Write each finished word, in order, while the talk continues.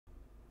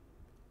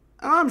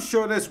I'm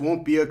sure this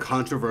won't be a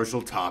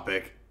controversial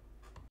topic.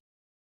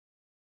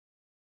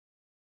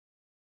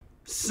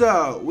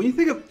 So, when you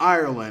think of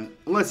Ireland,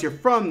 unless you're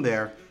from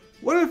there,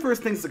 what are the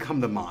first things that come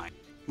to mind?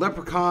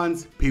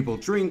 Leprechauns, people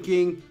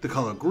drinking, the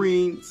color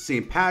green,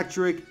 St.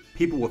 Patrick,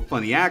 people with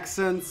funny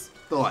accents,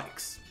 the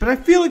likes. But I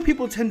feel like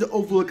people tend to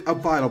overlook a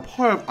vital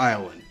part of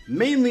Ireland,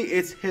 mainly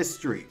its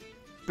history,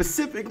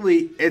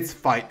 specifically its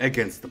fight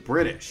against the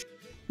British.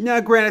 Now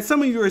granted,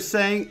 some of you are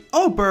saying,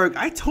 oh Berg,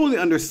 I totally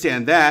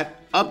understand that.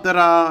 Up da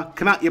da,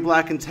 come out you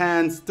black and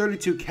tans,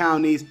 32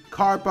 counties,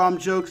 car bomb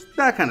jokes,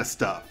 that kind of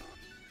stuff.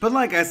 But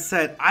like I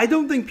said, I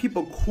don't think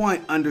people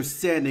quite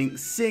understanding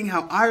seeing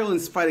how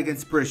Ireland's fight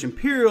against British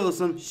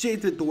imperialism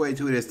shaped it the way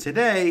it is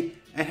today,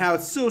 and how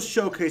it still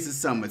showcases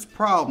some of its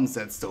problems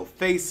that it still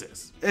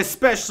faces,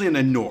 especially in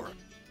the north.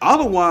 All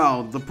the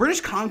while, the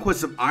British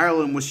conquest of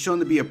Ireland was shown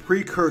to be a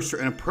precursor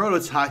and a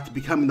prototype to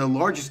becoming the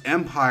largest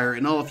empire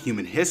in all of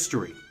human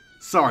history.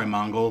 Sorry,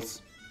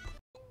 Mongols.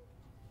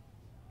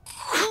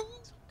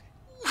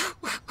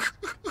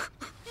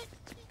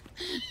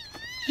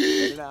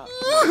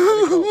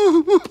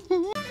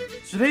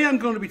 Today I'm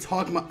going to be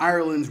talking about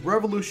Ireland's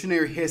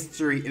revolutionary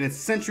history and its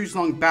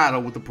centuries-long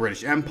battle with the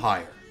British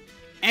Empire.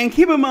 And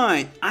keep in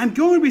mind, I'm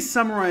going to be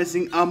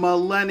summarizing a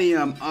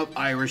millennium of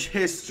Irish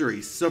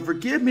history, so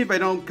forgive me if I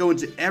don't go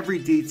into every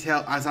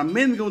detail as I'm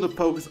mainly going to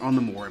focus on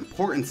the more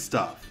important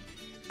stuff.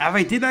 If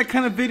I did that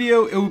kind of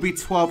video, it would be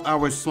 12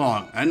 hours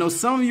long. I know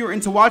some of you are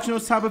into watching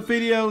those type of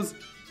videos,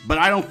 but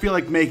I don't feel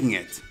like making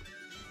it.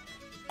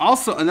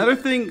 Also, another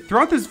thing,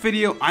 throughout this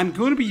video, I'm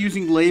going to be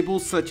using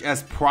labels such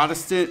as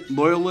Protestant,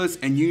 Loyalist,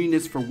 and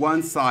Unionist for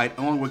one side,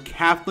 along with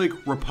Catholic,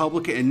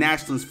 Republican, and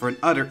Nationalist for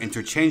another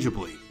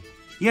interchangeably.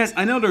 Yes,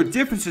 I know there are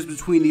differences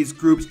between these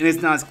groups and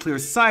it's not as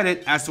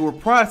clear-sighted as there were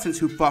Protestants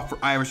who fought for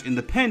Irish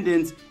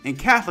independence and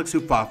Catholics who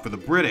fought for the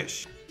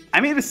British.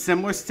 I made a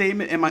similar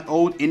statement in my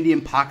old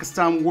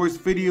Indian-Pakistan Wars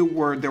video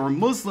where there were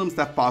Muslims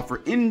that fought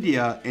for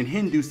India and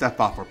Hindus that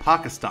fought for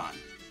Pakistan.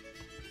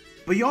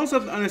 But you also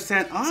have to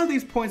understand a lot of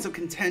these points of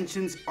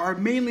contentions are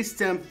mainly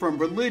stemmed from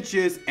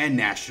religious and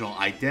national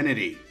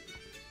identity.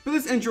 But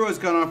this intro has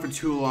gone on for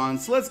too long,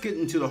 so let's get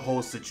into the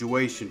whole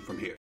situation from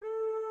here.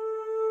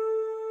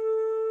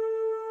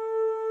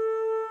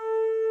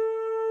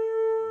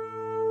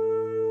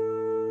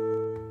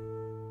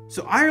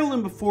 So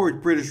Ireland before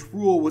British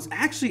rule was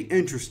actually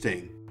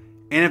interesting.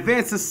 An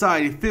advanced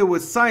society filled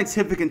with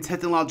scientific and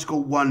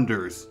technological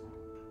wonders,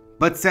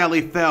 but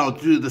sadly fell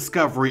due to the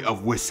discovery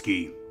of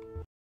whiskey.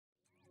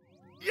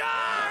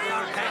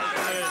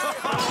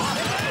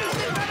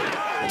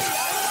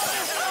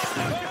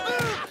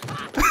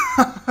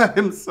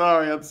 I'm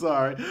sorry.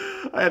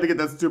 I had to get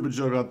that stupid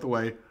joke out the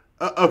way.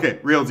 Okay,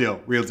 real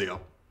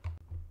deal.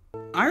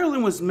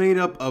 Ireland was made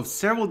up of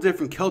several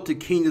different Celtic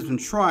kingdoms and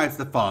tribes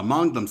that fought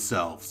among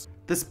themselves.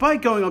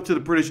 Despite going up to the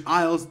British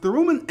Isles, the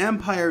Roman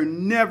Empire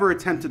never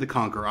attempted to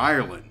conquer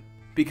Ireland.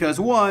 Because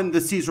 1,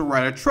 the seas were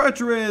rather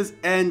treacherous,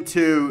 and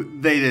 2,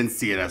 they didn't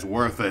see it as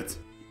worth it.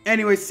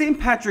 Anyway, St.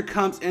 Patrick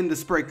comes in to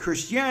spread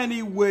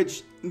Christianity,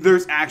 which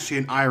there's actually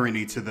an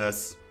irony to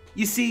this.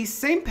 You see,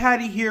 St.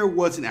 Paddy here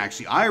wasn't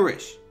actually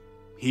Irish.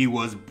 He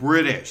was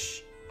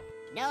British.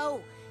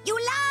 No, you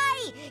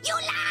lie! You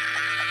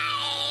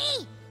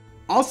lie!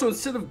 Also,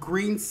 instead of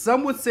green,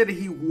 some would say that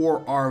he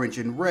wore orange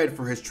and red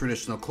for his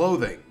traditional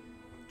clothing.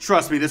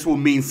 Trust me, this will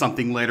mean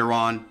something later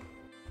on.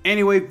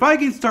 Anyway,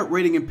 Vikings start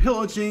raiding and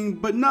pillaging,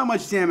 but not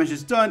much damage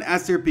is done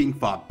as they're being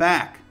fought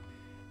back.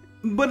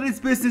 But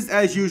it's business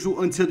as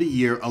usual until the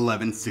year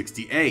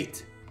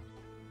 1168.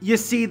 You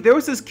see, there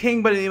was this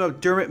king by the name of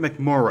Dermot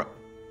MacMurrough.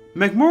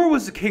 MacMurrough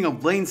was the king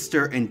of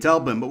Leinster and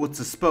Dublin but was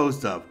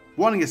disposed of.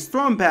 Wanting his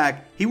throne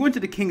back, he went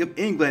to the king of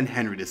England,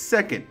 Henry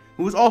II,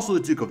 who was also the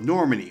Duke of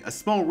Normandy, a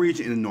small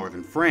region in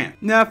northern France.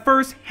 Now at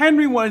first,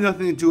 Henry wanted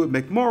nothing to do with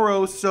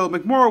MacMurrough, so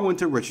MacMurrough went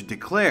to Richard de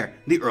Clare,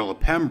 the Earl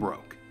of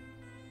Pembroke.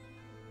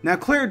 Now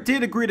Clare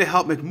did agree to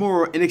help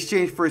MacMurrough in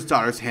exchange for his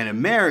daughter's hand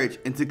in marriage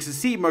and to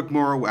succeed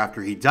MacMurrough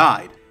after he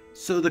died.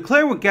 So de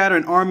Clare would gather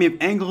an army of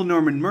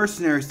Anglo-Norman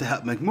mercenaries to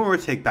help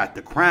MacMurrough take back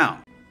the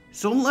crown.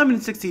 So in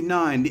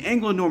 1169, the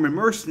Anglo-Norman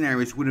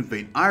mercenaries would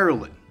invade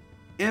Ireland,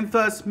 and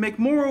thus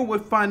MacMurrough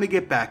would finally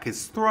get back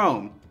his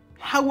throne.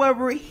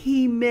 However,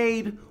 he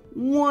made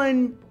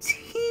one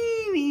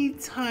teeny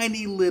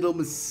tiny little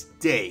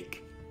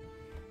mistake.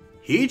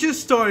 He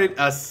just started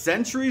a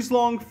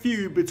centuries-long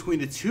feud between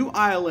the two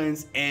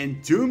islands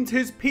and doomed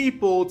his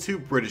people to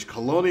British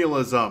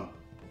colonialism.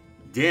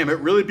 Damn, it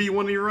really be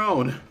one of your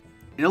own.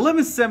 In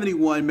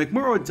 1171,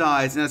 MacMurrough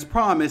dies and as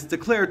promised, de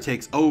Clare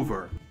takes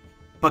over.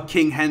 But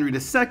King Henry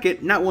II,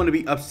 not wanting to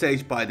be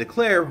upstaged by de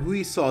Clare, who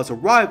he saw as a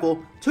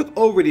rival, took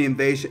over the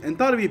invasion and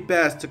thought it would be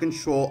best to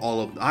control all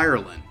of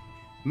Ireland.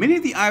 Many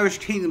of the Irish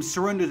kingdoms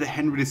surrendered to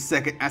Henry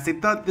II as they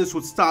thought this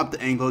would stop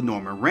the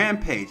Anglo-Norman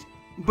rampage,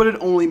 but it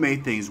only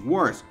made things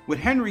worse, with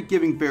Henry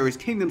giving various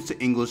kingdoms to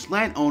English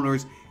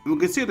landowners and would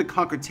consider the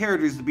conquered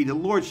territories to be the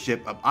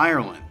lordship of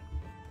Ireland.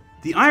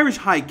 The Irish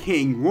High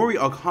King, Rory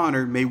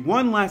O'Connor, made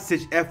one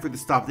last-ditch effort to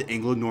stop the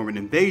Anglo-Norman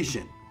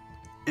invasion.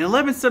 In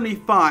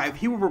 1175,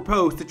 he would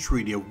propose the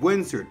Treaty of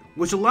Windsor,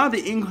 which allowed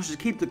the English to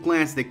keep the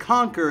lands they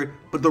conquered,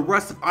 but the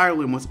rest of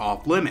Ireland was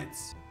off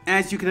limits.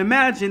 As you can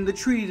imagine, the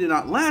treaty did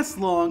not last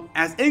long,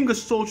 as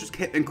English soldiers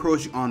kept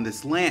encroaching on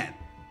this land.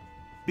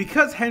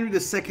 Because Henry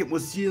II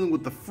was dealing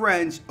with the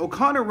French,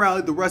 O'Connor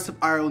rallied the rest of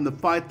Ireland to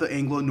fight the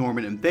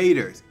Anglo-Norman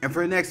invaders, and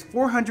for the next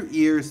 400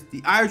 years,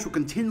 the Irish would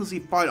continuously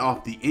fight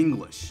off the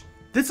English.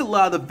 This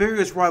allowed the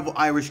various rival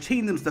Irish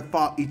kingdoms that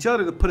fought each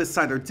other to put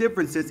aside their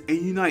differences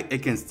and unite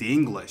against the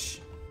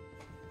English.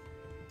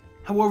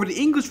 However, the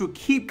English would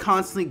keep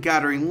constantly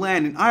gathering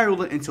land in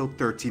Ireland until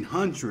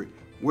 1300,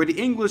 where the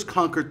English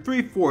conquered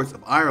 3/4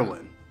 of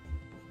Ireland.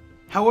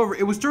 However,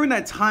 it was during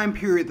that time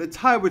period that the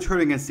tide would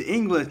turn against the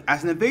English,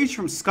 as an invasion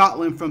from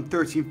Scotland from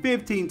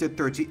 1315 to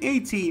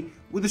 1318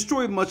 would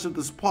destroy much of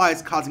the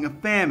supplies, causing a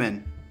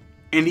famine.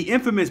 And the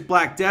infamous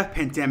Black Death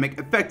pandemic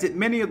affected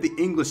many of the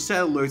English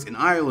settlers in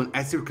Ireland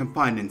as they were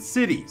confined in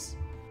cities.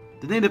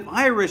 The native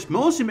Irish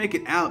mostly make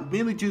it out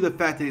mainly due to the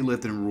fact that they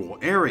lived in rural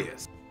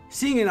areas.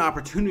 Seeing an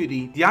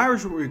opportunity, the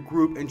Irish would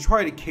regroup and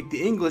try to kick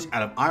the English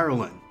out of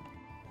Ireland.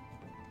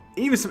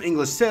 Even some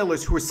English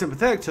settlers who were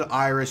sympathetic to the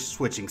Irish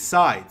switching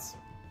sides.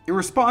 In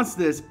response to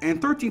this, in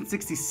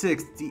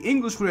 1366, the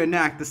English would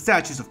enact the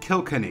Statutes of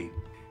Kilkenny.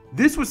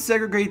 This would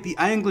segregate the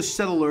English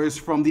settlers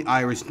from the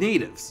Irish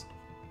natives,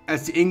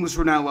 as the English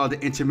were not allowed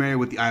to intermarry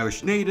with the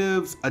Irish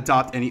natives,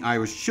 adopt any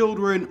Irish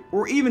children,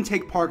 or even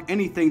take part in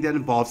anything that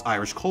involves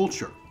Irish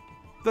culture,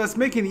 thus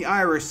making the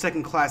Irish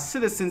second-class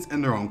citizens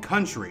in their own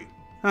country.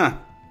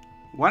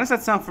 Why does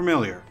that sound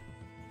familiar?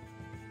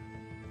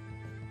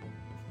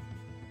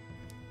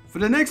 For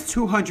the next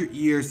 200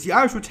 years, the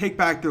Irish would take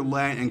back their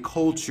land and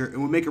culture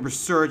and would make a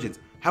resurgence.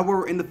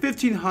 However, in the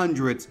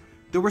 1500s,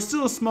 there was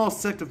still a small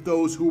sect of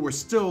those who were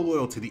still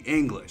loyal to the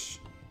English.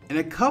 And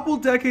a couple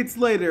decades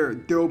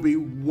later, there will be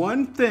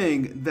one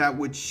thing that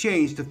would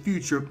change the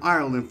future of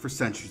Ireland for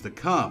centuries to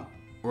come.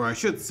 Or I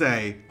should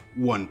say,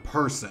 one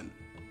person.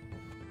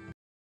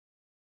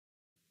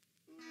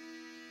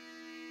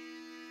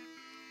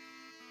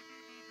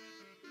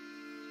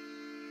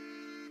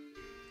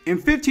 In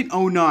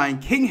 1509,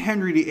 King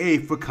Henry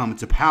VIII would come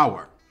to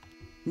power.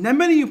 Now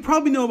many of you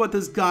probably know about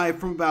this guy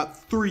from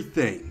about 3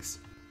 things.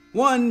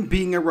 1,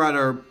 being a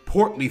rather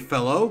portly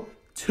fellow,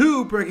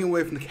 2, breaking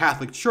away from the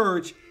Catholic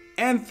Church,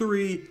 and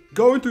 3,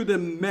 going through the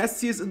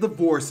messiest of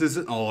divorces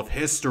in all of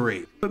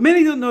history. But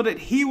many don't know that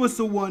he was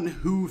the one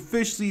who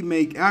officially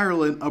made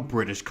Ireland a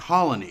British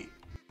colony.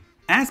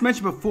 As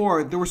mentioned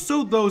before, there were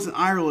still those in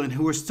Ireland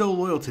who were still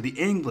loyal to the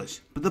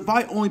English, but the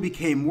divide only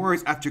became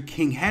worse after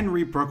King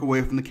Henry broke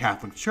away from the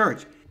Catholic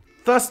Church,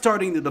 thus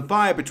starting the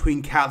divide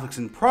between Catholics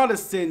and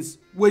Protestants,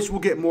 which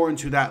we'll get more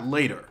into that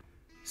later.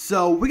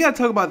 So we gotta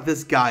talk about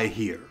this guy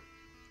here.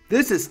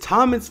 This is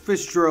Thomas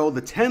Fitzgerald,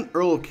 the 10th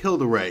Earl of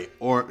Kildare,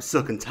 or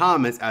Silken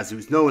Thomas as he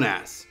was known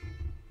as.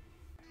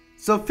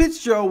 So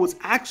Fitzgerald was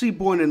actually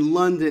born in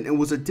London and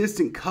was a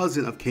distant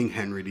cousin of King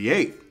Henry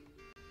VIII.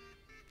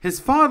 His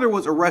father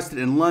was arrested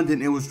in London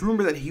and it was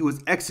rumored that he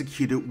was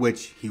executed,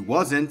 which he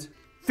wasn't.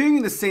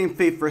 Fearing the same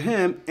fate for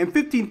him, in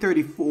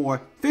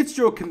 1534,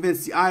 Fitzgerald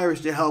convinced the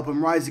Irish to help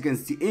him rise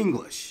against the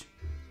English.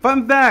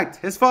 Fun fact,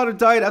 his father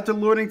died after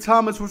learning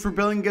Thomas was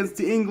rebelling against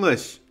the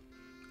English.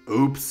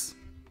 Oops.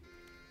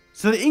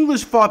 So the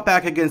English fought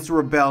back against the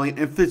rebellion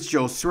and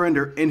Fitzgerald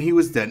surrendered and he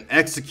was then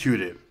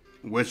executed.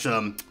 Which,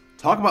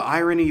 talk about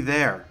irony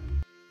there.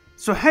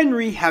 So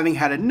Henry, having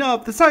had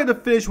enough, decided to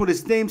finish what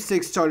his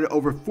namesake started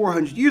over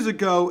 400 years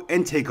ago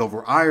and take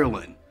over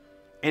Ireland.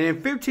 And in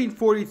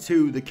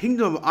 1542, the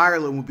Kingdom of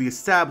Ireland would be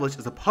established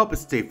as a puppet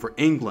state for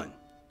England.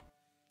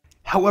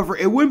 However,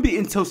 it wouldn't be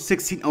until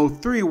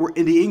 1603 where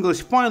the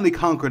English finally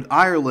conquered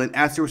Ireland,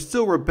 as there were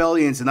still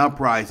rebellions and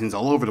uprisings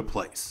all over the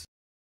place.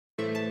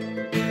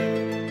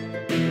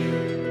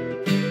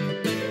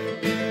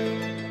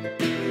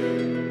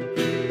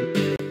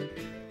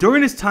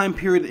 During this time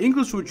period, the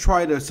English would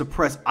try to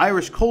suppress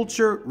Irish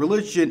culture,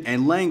 religion,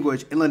 and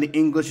language, and let the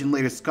English and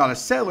later Scottish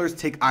settlers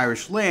take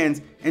Irish lands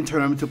and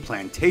turn them into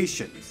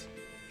plantations.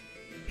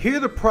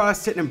 Here the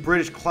Protestant and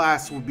British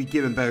class would be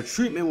given better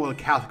treatment while the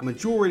Catholic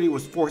majority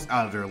was forced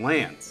out of their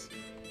lands.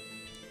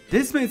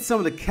 This made some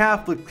of the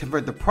Catholics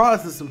convert to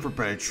Protestantism for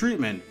better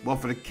treatment, while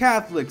for the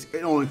Catholics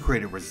it only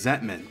created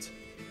resentment.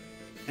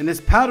 And this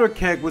powder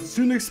keg would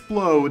soon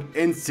explode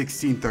in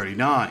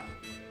 1639.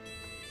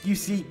 You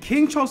see,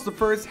 King Charles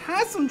I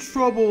had some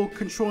trouble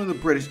controlling the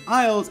British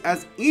Isles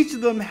as each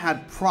of them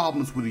had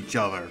problems with each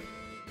other.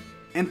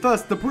 And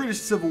thus, the British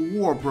Civil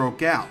War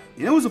broke out,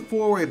 and it was a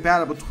 4-way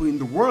battle between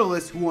the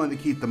Royalists who wanted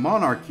to keep the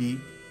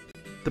monarchy,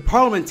 the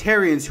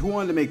Parliamentarians who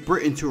wanted to make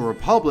Britain into a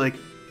republic,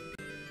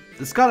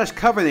 the Scottish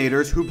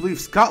Covenanters who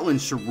believed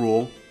Scotland should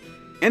rule,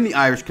 and the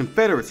Irish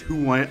Confederates who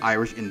wanted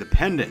Irish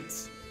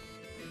independence.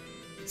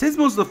 Since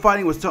most of the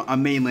fighting was done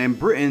on mainland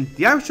Britain,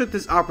 the Irish took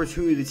this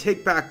opportunity to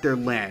take back their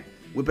land,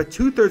 with about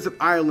 2/3 of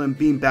Ireland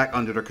being back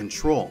under their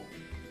control.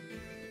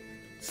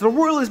 So the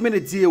Royalists made a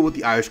deal with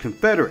the Irish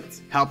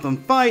Confederates, helped them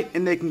fight,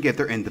 and they can get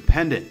their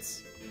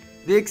independence.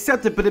 They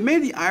accepted, but it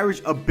made the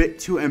Irish a bit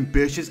too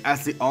ambitious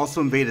as they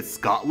also invaded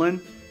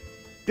Scotland.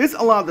 This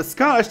allowed the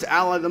Scottish to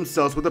ally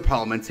themselves with the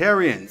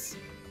parliamentarians.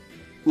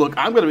 Look,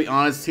 I'm going to be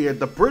honest here,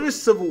 the British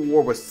Civil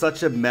War was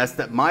such a mess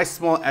that my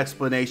small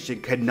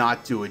explanation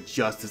cannot do it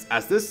justice,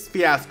 as this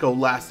fiasco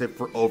lasted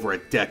for over a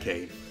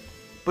decade.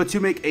 But to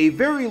make a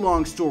very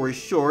long story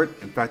short,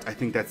 in fact I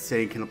think that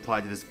saying can apply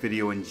to this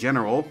video in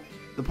general,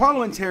 the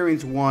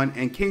parliamentarians won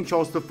and King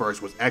Charles I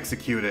was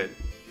executed.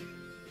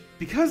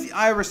 Because the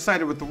Irish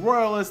sided with the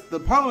royalists, the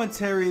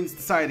parliamentarians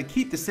decided to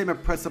keep the same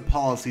oppressive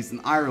policies in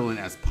Ireland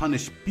as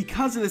punishment.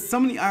 Because of this,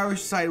 some of the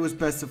Irish decided it was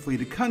best to flee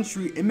the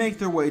country and make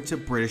their way to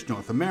British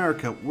North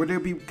America, where they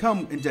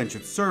become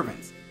indentured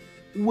servants.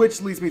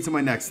 Which leads me to my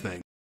next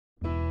thing.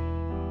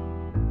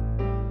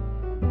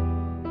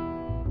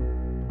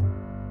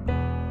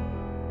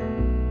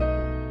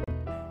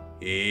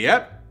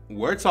 Yep,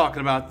 we're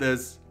talking about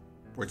this.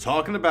 We're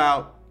talking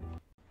about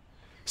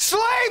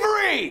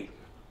slavery!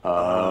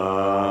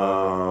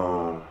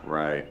 Oh,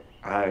 right.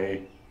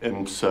 I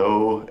am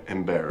so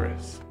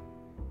embarrassed.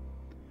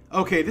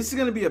 Okay, this is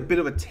going to be a bit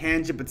of a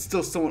tangent, but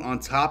still somewhat on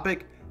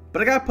topic.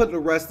 But I gotta put to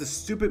rest the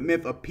stupid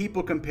myth of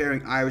people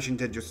comparing Irish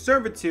indentured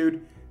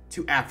servitude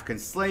to African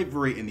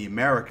slavery in the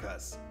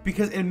Americas.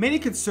 Because in many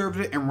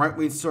conservative and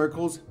right-wing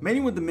circles, many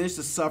would diminish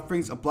the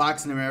sufferings of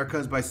blacks in the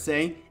Americas by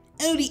saying,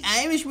 "Oh, the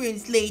Irish were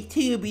enslaved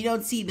too, but you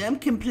don't see them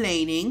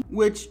complaining."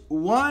 Which,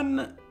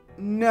 one,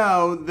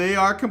 no, they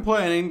are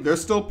complaining. They're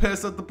still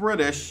pissed at the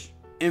British.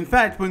 In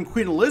fact, when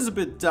Queen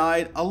Elizabeth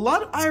died, a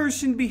lot of Irish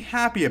shouldn't be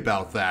happy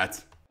about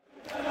that.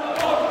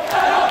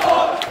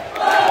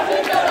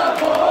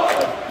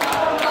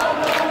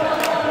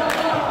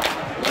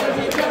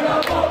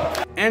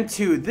 And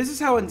two, this is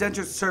how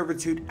indentured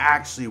servitude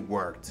actually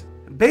worked.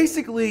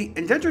 Basically,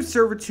 indentured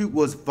servitude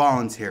was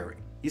voluntary.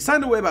 You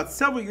signed away about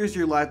several years of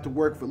your life to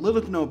work for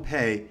little to no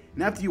pay,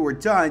 and after you were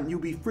done,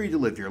 you'd be free to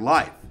live your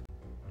life.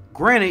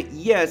 Granted,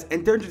 yes,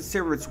 indentured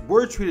servants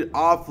were treated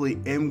awfully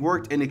and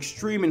worked in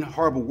extreme and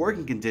horrible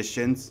working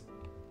conditions,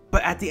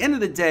 but at the end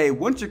of the day,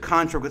 once your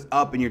contract was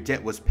up and your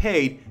debt was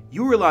paid,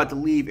 you were allowed to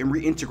leave and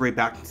reintegrate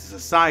back into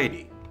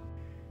society.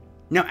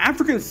 Now,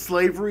 African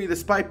slavery,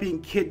 despite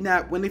being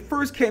kidnapped when they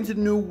first came to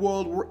the New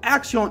World, were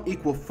actually on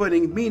equal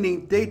footing,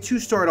 meaning they too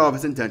started off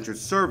as indentured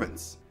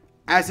servants,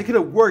 as they could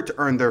have worked to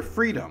earn their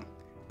freedom.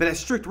 But as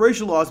strict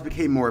racial laws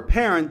became more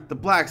apparent, the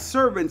black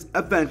servants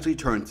eventually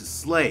turned to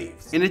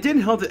slaves. And it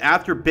didn't help that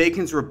after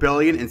Bacon's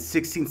Rebellion in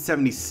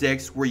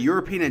 1676, where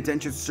European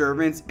indentured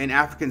servants and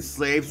African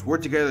slaves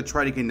worked together to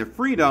try to gain their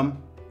freedom,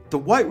 the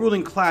white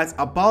ruling class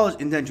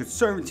abolished indentured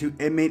servitude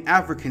and made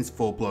Africans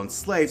full-blown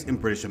slaves in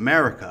British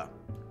America,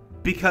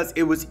 because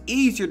it was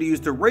easier to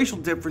use the racial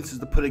differences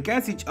to put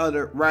against each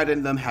other rather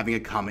than them having a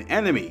common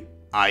enemy,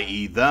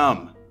 i.e.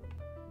 them.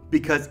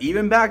 Because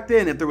even back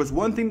then, if there was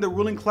one thing the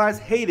ruling class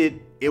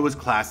hated, it was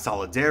class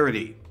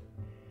solidarity.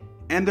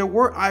 And there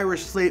were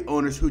Irish slave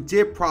owners who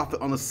did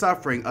profit on the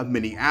suffering of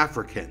many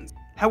Africans.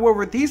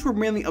 However, these were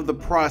mainly of the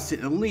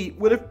Protestant elite,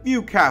 with a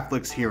few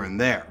Catholics here and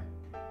there.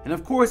 And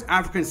of course,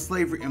 African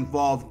slavery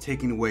involved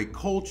taking away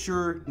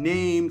culture,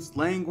 names,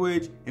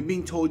 language, and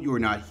being told you are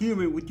not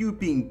human, with you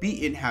being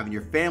beaten, having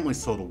your family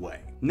sold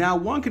away. Now,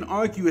 one can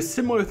argue a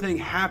similar thing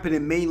happened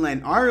in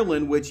mainland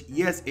Ireland, which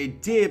yes,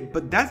 it did,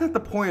 but that's not the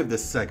point of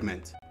this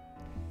segment.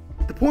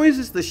 The point is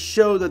just to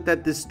show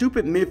that this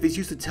stupid myth is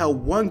used to tell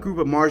one group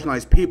of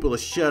marginalized people to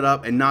shut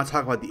up and not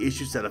talk about the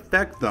issues that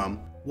affect them,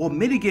 while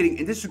mitigating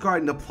and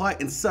disregarding the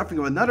plight and suffering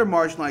of another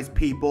marginalized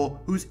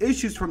people whose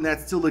issues from that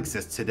still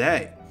exist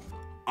today.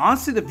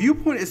 Honestly, the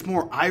viewpoint is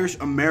more Irish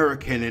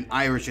American than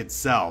Irish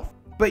itself.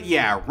 But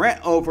yeah,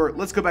 rant over,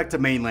 let's go back to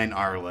mainland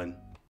Ireland.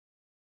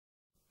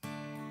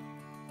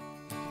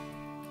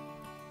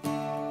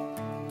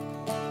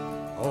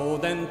 Oh,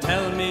 then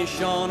tell me,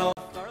 Sean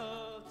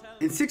O'Farrell.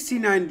 In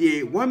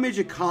 1698, one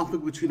major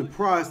conflict between the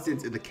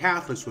Protestants and the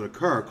Catholics would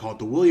occur, called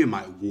the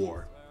Williamite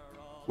War,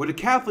 where the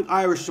Catholic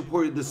Irish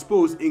supported the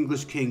disposed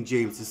English King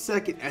James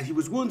II, as he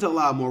was willing to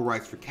allow more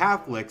rights for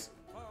Catholics,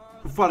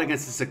 who fought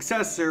against his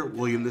successor,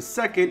 William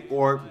II,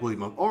 or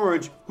William of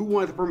Orange, who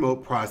wanted to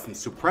promote Protestant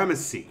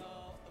supremacy.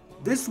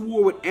 This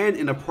war would end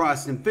in a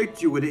Protestant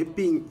victory, with it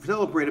being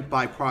celebrated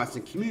by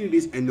Protestant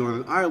communities in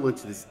Northern Ireland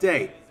to this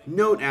day,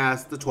 known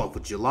as the 12th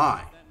of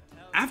July.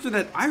 After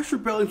that, Irish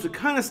rebellions would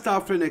kind of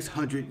stop for the next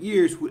 100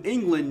 years, with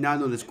England, now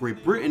known as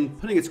Great Britain,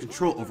 putting its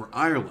control over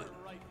Ireland.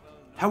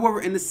 However,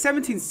 in the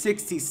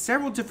 1760s,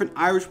 several different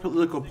Irish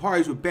political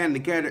parties would band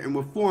together and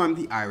would form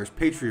the Irish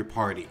Patriot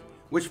Party,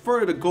 which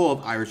furthered the goal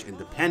of Irish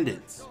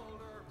independence.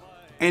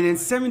 And in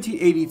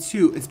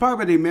 1782, inspired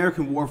by the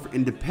American War for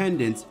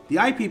Independence, the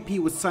IPP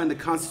would sign the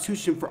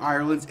Constitution for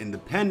Ireland's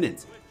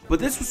independence. But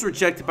this was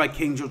rejected by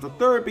King George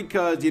III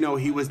because,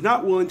 he was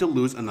not willing to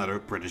lose another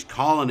British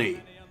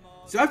colony.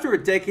 So after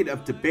a decade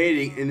of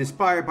debating and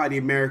inspired by the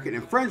American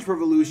and French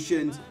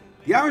revolutions,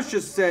 the Irish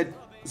just said,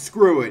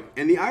 screw it,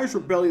 and the Irish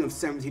Rebellion of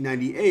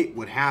 1798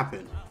 would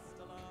happen.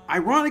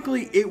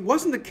 Ironically, it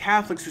wasn't the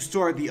Catholics who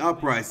started the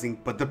uprising,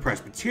 but the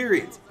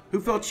Presbyterians, who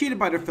felt cheated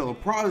by their fellow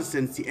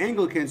Protestants, the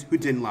Anglicans, who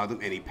didn't allow them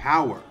any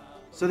power.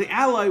 So they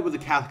allied with the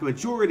Catholic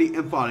majority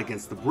and fought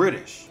against the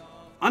British.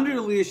 Under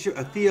the leadership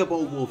of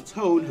Theobald Wolfe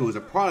Tone, who was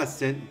a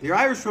Protestant, the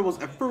Irish rebels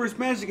at first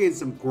managed to gain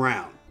some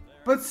ground,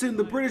 but soon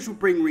the British would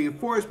bring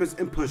reinforcements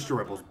and push the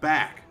rebels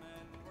back.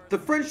 The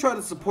French tried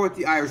to support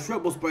the Irish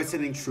rebels by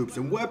sending troops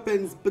and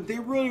weapons, but they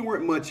really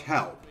weren't much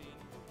help.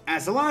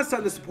 As the last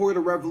time to support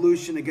a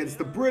revolution against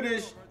the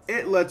British,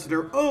 it led to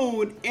their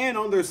own and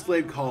on their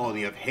slave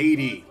colony of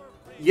Haiti.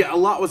 Yeah, a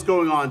lot was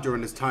going on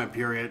during this time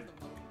period.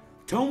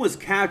 Tone was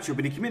captured,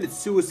 but he committed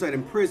suicide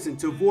in prison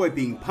to avoid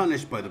being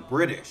punished by the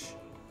British.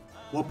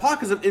 While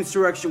pockets of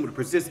insurrection would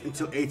persist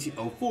until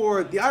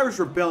 1804, the Irish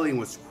rebellion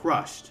was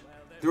crushed.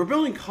 The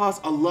rebellion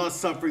caused a lot of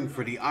suffering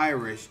for the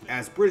Irish,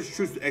 as British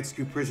troops would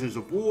execute prisoners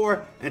of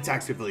war and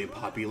attack civilian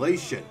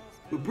population,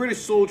 with British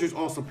soldiers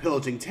also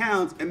pillaging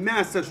towns and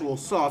mass sexual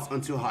assaults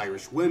onto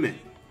Irish women.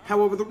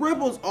 However, the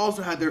rebels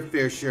also had their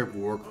fair share of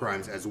war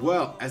crimes as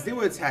well, as they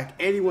would attack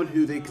anyone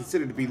who they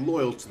considered to be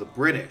loyal to the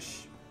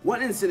British.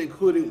 One incident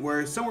including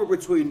where somewhere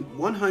between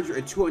 100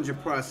 and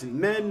 200 Protestant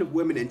men,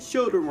 women, and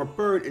children were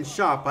burned and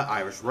shot by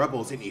Irish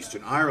rebels in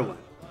Eastern Ireland.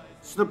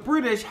 So the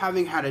British,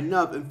 having had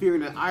enough and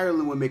fearing that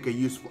Ireland would make a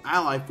useful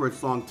ally for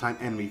its longtime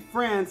enemy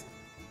France,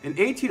 in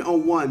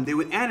 1801 they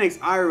would annex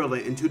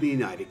Ireland into the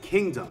United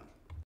Kingdom.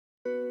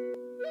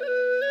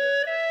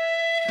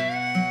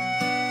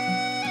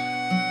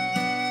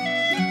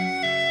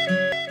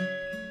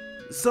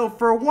 So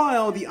for a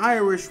while, the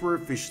Irish were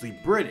officially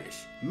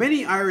British.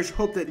 Many Irish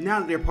hoped that now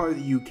that they're part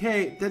of the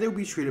UK, that they would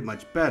be treated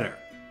much better.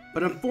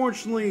 But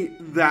unfortunately,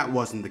 that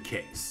wasn't the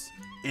case.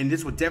 And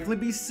this would definitely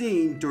be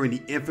seen during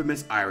the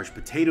infamous Irish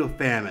Potato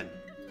Famine.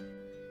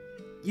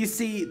 You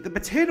see, the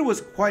potato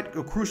was quite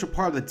a crucial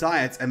part of the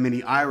diets of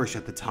many Irish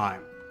at the time.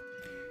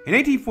 In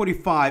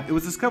 1845, it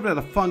was discovered that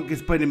a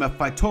fungus by the name of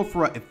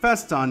Phytophthora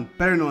infeston,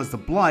 better known as the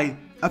blight,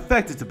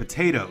 affected the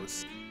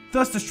potatoes,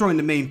 thus destroying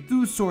the main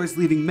food source,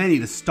 leaving many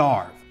to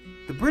starve.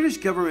 The British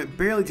government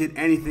barely did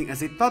anything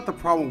as they thought the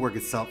problem would work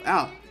itself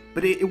out,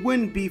 but it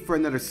wouldn't be for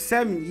another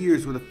 7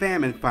 years where the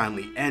famine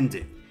finally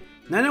ended.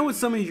 Now I know what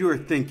some of you are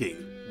thinking,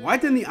 why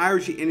didn't the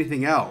Irish eat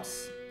anything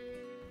else?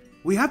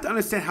 We have to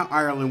understand how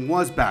Ireland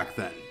was back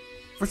then.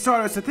 For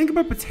starters, the thing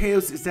about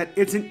potatoes is that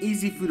it's an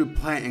easy food to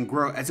plant and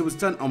grow as it was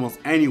done almost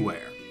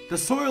anywhere. The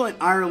soil in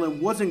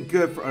Ireland wasn't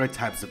good for other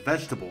types of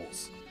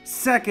vegetables.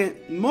 Second,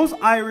 most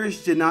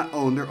Irish did not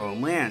own their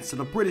own land, so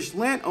the British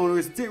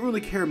landowners didn't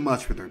really care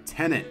much for their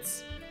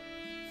tenants.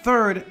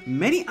 Third,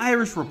 many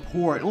Irish were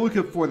poor and only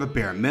could afford the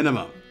bare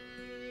minimum.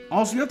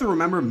 Also, you have to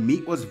remember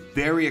meat was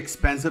very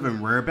expensive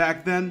and rare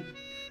back then.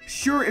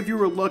 Sure, if you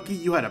were lucky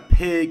you had a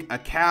pig, a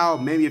cow,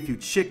 maybe a few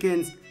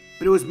chickens,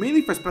 but it was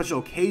mainly for special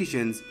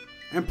occasions.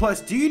 And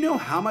plus, do you know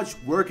how much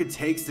work it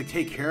takes to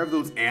take care of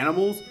those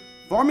animals?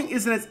 Farming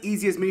isn't as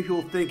easy as many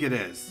people think it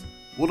is.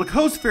 While the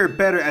coast fared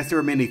better as they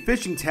were mainly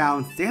fishing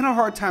towns, they had a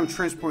hard time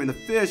transporting the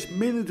fish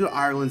mainly due to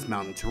Ireland's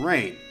mountain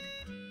terrain.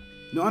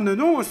 Now under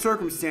normal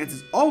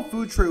circumstances, all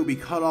food trade would be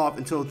cut off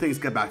until things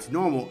got back to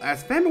normal,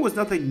 as famine was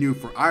nothing new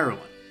for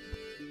Ireland.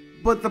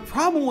 But the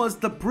problem was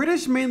the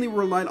British mainly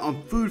relied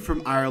on food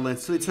from Ireland,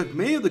 so they took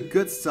many of the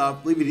good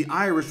stuff, leaving the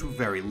Irish with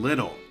very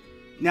little.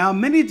 Now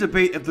many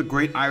debate if the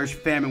Great Irish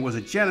Famine was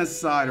a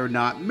genocide or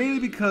not, mainly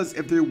because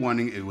if they're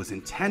wondering it was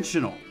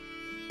intentional.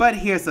 But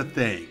here's the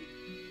thing.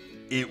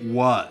 It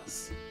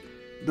was.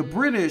 The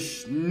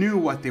British knew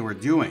what they were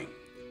doing.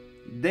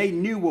 They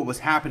knew what was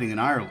happening in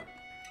Ireland.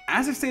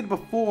 As I stated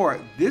before,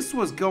 this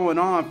was going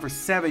on for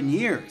 7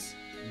 years.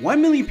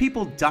 1 million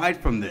people died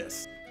from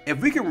this. If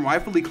we can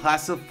rightfully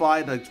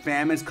classify the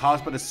famines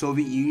caused by the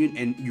Soviet Union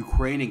and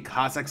Ukraine and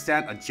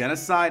Kazakhstan a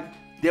genocide,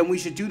 then we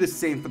should do the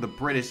same for the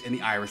British and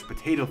the Irish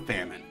Potato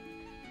Famine.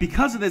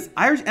 Because of this,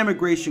 Irish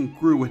emigration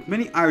grew, with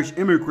many Irish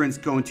immigrants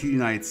going to the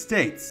United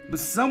States, but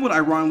some would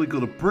ironically go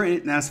to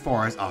Britain and as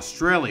far as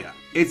Australia.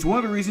 It's one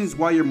of the reasons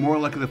why you're more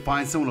likely to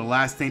find someone with the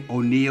last name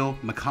O'Neill,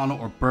 McConnell,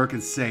 or Burke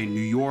in, say,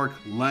 New York,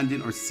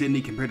 London, or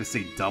Sydney compared to,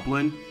 say,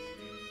 Dublin.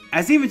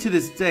 As even to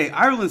this day,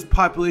 Ireland's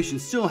population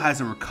still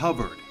hasn't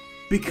recovered.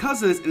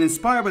 Because of this, and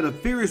inspired by the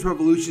various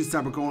revolutions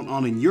that were going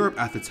on in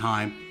Europe at the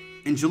time,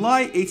 in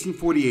July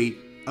 1848,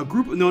 a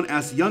group known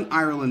as Young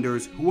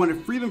Irelanders who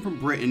wanted freedom from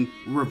Britain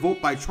would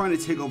revolt by trying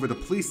to take over the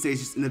police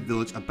stations in the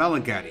village of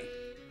Ballingaddy.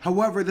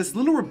 However, this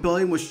little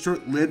rebellion was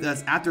short-lived,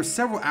 as after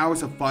several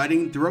hours of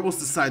fighting, the rebels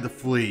decided to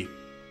flee.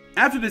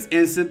 After this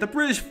incident, the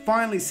British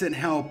finally sent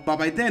help, but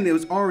by then it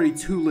was already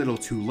too little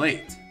too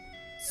late.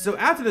 So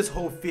after this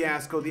whole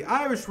fiasco, the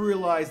Irish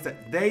realized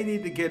that they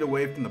need to get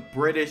away from the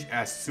British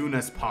as soon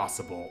as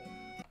possible.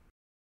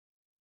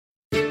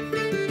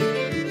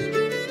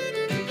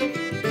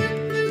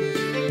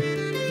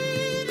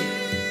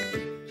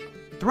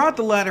 Throughout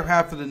the latter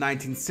half of the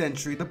 19th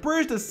century, the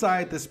British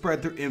decided to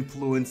spread their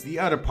influence to the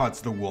other parts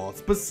of the world,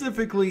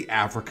 specifically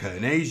Africa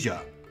and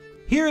Asia.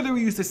 Here they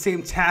would use the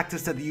same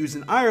tactics that they used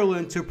in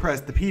Ireland to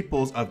oppress the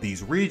peoples of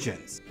these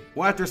regions.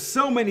 Well, after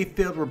so many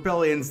failed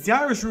rebellions, the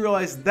Irish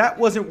realized that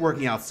wasn't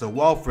working out so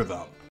well for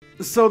them.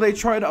 So they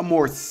tried a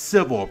more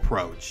civil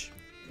approach.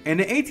 In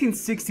the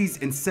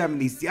 1860s and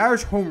 70s, the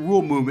Irish Home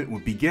Rule movement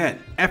would begin.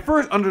 At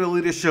first under the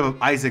leadership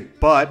of Isaac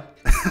Butt.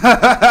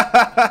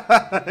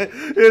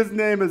 His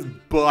name is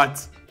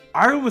Butt.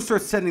 Ireland would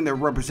start sending their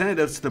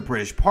representatives to the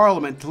British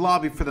Parliament to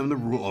lobby for them to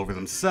rule over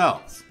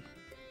themselves.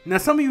 Now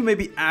some of you may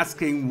be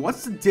asking,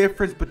 what's the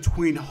difference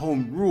between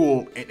Home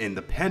Rule and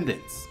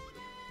independence?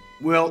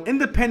 Well,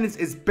 independence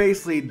is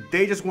basically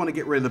they just want to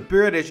get rid of the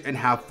British and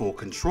have full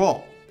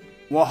control.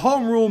 While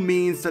Home Rule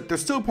means that they're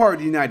still part of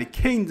the United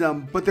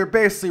Kingdom, but they're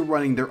basically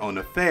running their own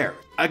affairs.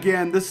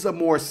 Again, this is a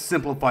more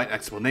simplified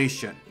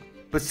explanation.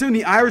 But soon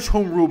the Irish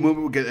Home Rule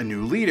movement would get a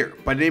new leader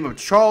by the name of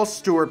Charles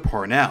Stewart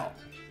Parnell.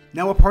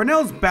 Now with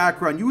Parnell's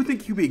background, you would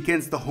think he would be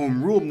against the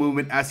Home Rule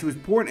movement as he was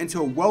born into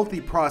a wealthy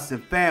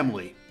Protestant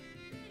family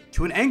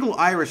to an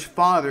Anglo-Irish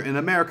father and an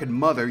American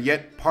mother,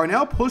 yet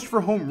Parnell pushed for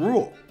Home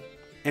Rule.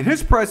 And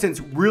his presence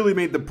really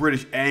made the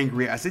British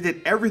angry as they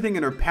did everything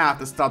in their path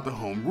to stop the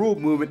Home Rule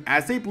movement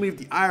as they believed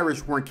the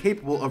Irish weren't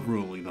capable of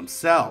ruling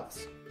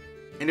themselves.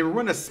 And they would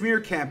run a smear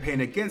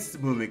campaign against the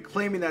movement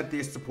claiming that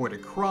they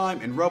supported crime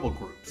and rebel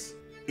groups.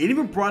 It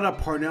even brought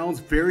up Parnell's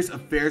various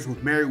affairs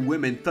with married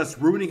women, thus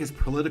ruining his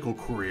political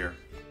career.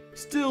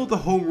 Still, the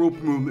Home Rule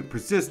movement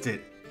persisted.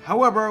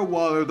 However,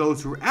 while there were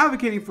those who were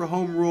advocating for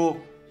Home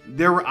Rule,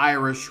 there were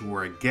Irish who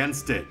were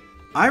against it.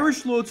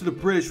 Irish loyal to the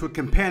British would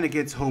campaign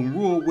against Home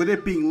Rule, with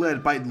it being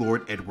led by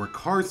Lord Edward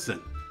Carson.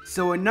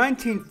 So in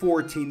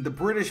 1914, the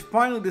British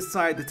finally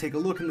decided to take a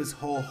look at this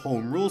whole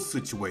Home Rule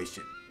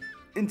situation.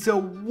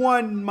 Until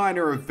one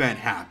minor event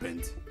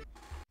happened.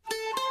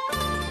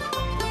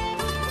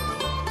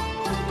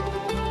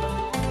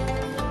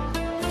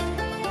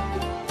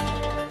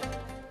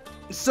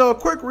 So a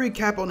quick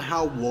recap on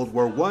how World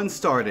War I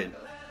started.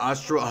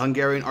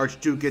 Austro-Hungarian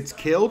Archduke gets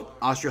killed,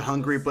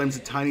 Austria-Hungary blames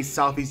the tiny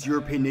Southeast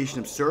European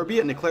nation of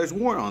Serbia and declares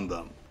war on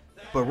them.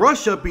 But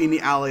Russia, being the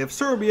ally of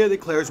Serbia,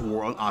 declares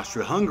war on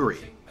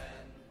Austria-Hungary.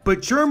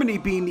 But Germany,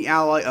 being the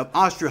ally of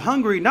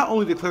Austria-Hungary, not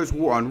only declares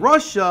war on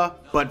Russia,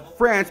 but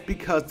France,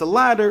 because the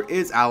latter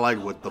is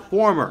allied with the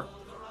former.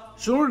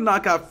 So in order to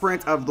knock out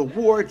France out of the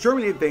war,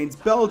 Germany invades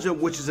Belgium,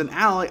 which is an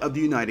ally of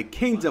the United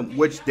Kingdom,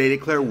 which they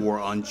declare war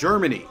on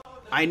Germany.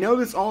 I know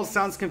this all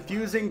sounds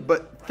confusing,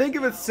 but think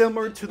of it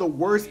similar to the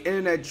worst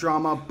internet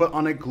drama but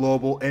on a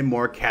global and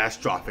more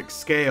catastrophic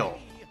scale.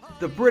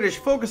 The British,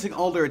 focusing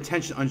all their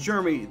attention on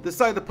Germany,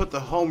 decided to put the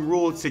Home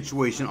Rule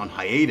situation on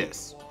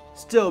hiatus.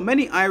 Still,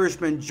 many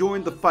Irishmen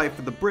joined the fight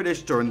for the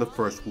British during the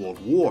First World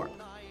War.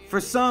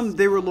 For some,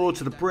 they were loyal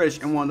to the British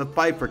and wanted to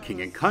fight for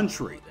king and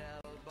country,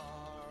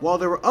 while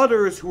there were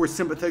others who were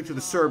sympathetic to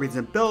the Serbians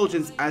and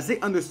Belgians as they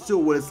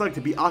understood what it's like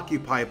to be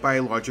occupied by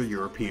a larger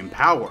European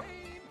power.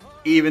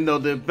 Even though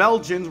the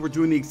Belgians were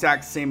doing the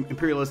exact same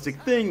imperialistic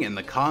thing in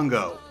the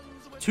Congo.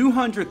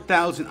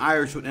 200,000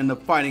 Irish would end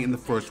up fighting in the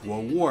First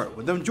World War,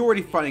 with the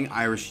majority fighting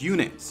Irish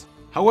units.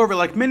 However,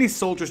 like many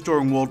soldiers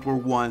during World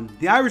War I,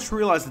 the Irish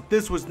realized that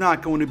this was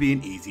not going to be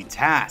an easy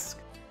task.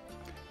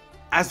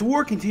 As the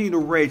war continued to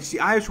rage, the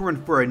Irish were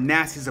in for a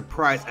nasty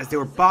surprise as they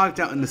were bogged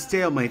down in the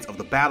stalemates of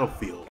the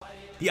battlefield.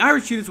 The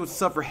Irish units would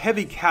suffer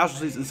heavy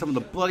casualties in some of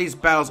the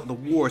bloodiest battles of the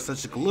war,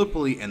 such as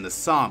Gallipoli and the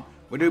Somme,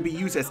 where they would be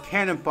used as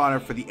cannon fodder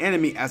for the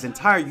enemy as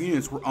entire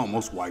units were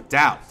almost wiped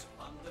out.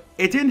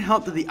 It didn't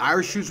help that the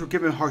Irish troops were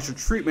given harsher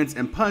treatments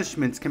and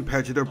punishments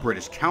compared to their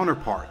British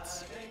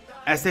counterparts,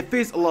 as they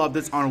faced a lot of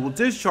dishonorable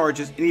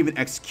discharges and even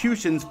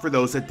executions for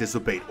those that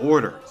disobeyed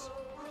orders.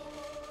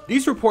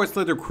 These reports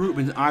led the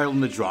recruitment in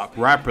Ireland to drop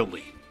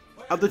rapidly.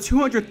 Of the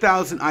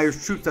 200,000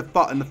 Irish troops that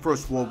fought in the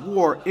First World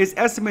War, it is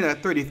estimated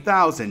that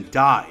 30,000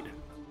 died.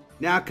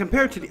 Now,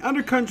 compared to the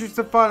other countries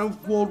that fought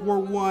in World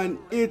War I,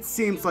 it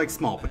seems like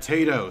small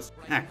potatoes.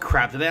 Ah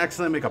crap, did I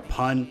accidentally make a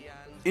pun?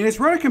 And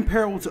it's rather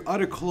comparable to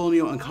other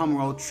colonial and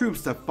Commonwealth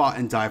troops that fought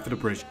and died for the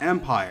British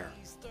Empire,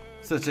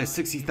 such as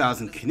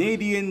 60,000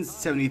 Canadians,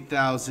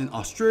 70,000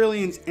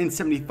 Australians, and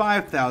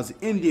 75,000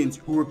 Indians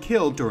who were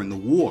killed during the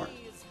war.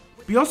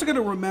 But you also got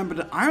to remember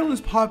that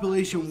Ireland's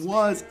population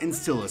was and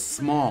still is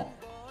small.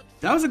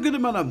 That was a good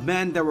amount of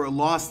men that were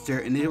lost there,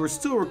 and they were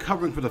still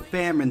recovering from the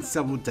famine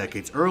several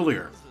decades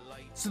earlier.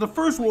 So the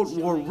First World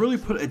War really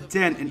put a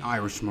dent in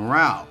Irish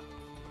morale.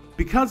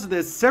 Because of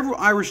this, several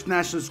Irish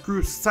nationalist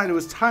groups decided it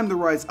was time to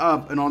rise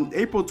up, and on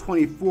April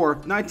 24,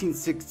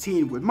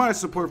 1916, with minor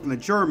support from the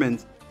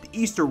Germans, the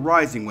Easter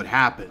Rising would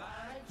happen,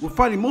 with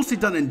fighting mostly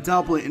done in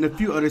Dublin and a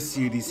few other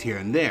cities here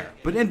and there.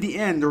 But in the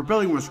end, the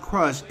rebellion was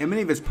crushed and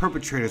many of its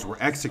perpetrators were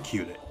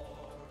executed.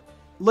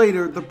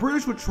 Later, the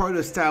British would try to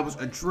establish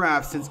a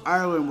draft since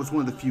Ireland was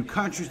one of the few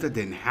countries that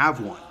didn't have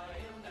one.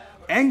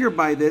 Angered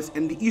by this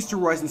and the Easter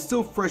Rising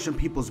still fresh in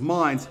people's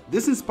minds,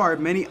 this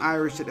inspired many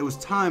Irish that it was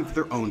time for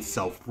their own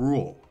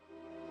self-rule.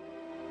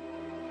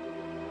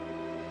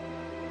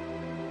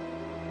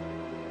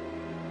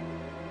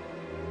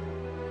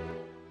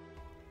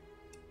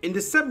 In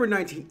December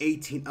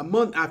 1918, a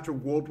month after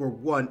World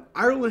War I,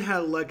 Ireland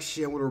had an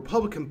election where the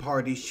Republican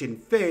Party, Sinn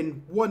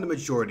Féin, won the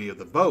majority of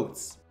the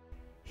votes.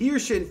 Here,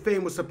 Sinn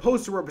Féin was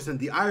supposed to represent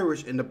the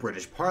Irish in the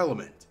British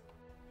Parliament.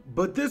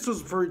 But this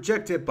was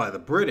rejected by the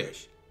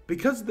British,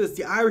 Because of this,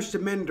 the Irish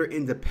demanded their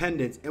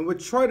independence and would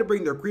try to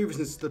bring their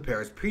grievances to the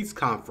Paris Peace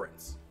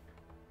Conference.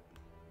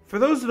 For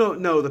those who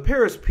don't know, the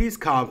Paris Peace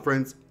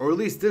Conference, or at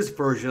least this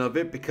version of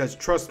it, because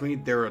trust me,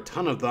 there are a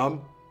ton of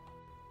them,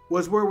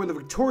 was where when the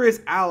victorious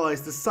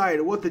Allies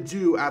decided what to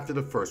do after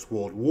the First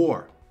World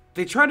War.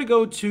 They tried to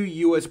go to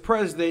US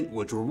President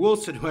Woodrow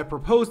Wilson, who had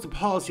proposed a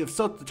policy of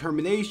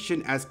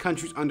self-determination as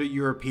countries under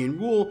European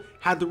rule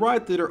had the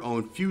right to their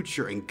own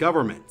future and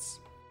governments.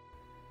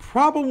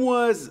 Problem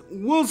was,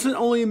 Wilson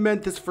only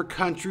meant this for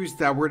countries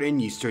that were in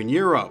Eastern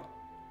Europe,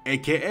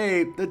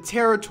 aka the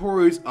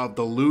territories of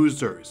the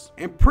losers,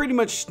 and pretty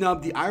much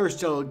snubbed the Irish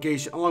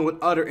delegation along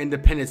with other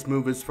independence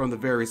movements from the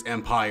various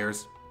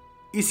empires.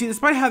 You see,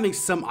 despite having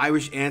some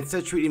Irish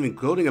ancestry and even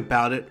gloating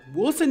about it,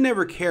 Wilson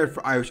never cared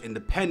for Irish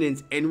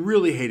independence and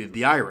really hated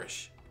the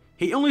Irish.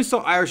 He only saw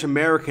Irish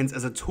Americans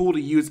as a tool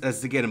to use as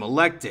to get him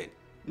elected.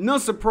 No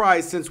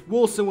surprise, since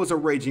Wilson was a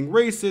raging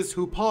racist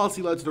whose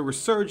policy led to the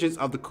resurgence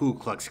of the Ku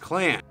Klux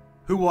Klan,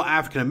 who, while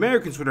African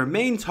Americans were their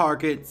main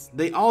targets,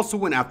 they also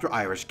went after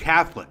Irish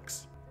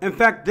Catholics. In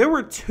fact, there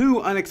were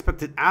two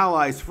unexpected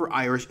allies for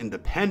Irish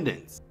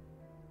independence.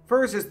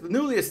 First is the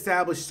newly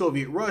established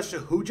Soviet Russia,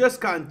 who just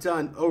got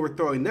done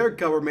overthrowing their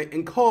government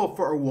and called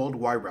for a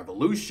worldwide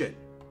revolution.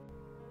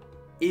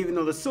 Even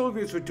though the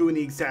Soviets were doing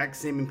the exact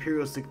same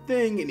imperialistic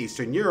thing in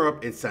Eastern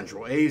Europe and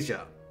Central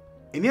Asia.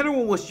 And the other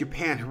one was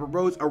Japan, who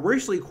proposed a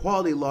racial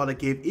equality law that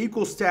gave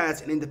equal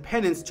status and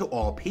independence to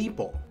all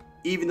people,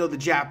 even though the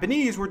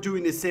Japanese were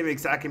doing the same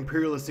exact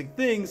imperialistic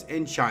things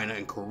in China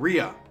and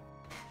Korea.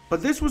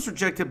 But this was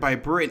rejected by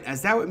Britain,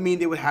 as that would mean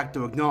they would have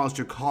to acknowledge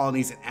their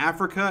colonies in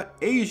Africa,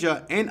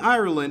 Asia, and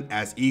Ireland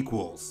as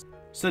equals.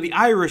 So the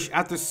Irish,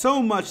 after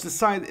so much,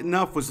 decided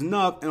enough was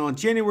enough, and on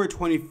January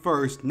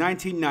 21st,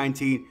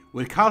 1919,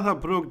 with Cathal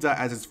Brugha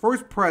as its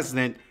first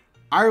president,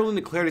 Ireland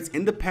declared its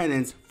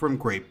independence from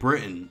Great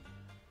Britain.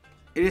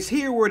 It is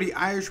here where the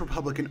Irish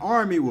Republican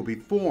Army will be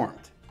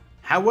formed.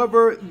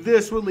 However,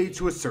 this would lead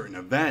to a certain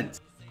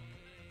event.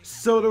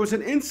 So there was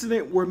an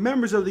incident where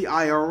members of the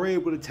IRA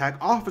would attack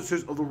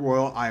officers of the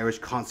Royal Irish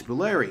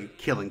Constabulary,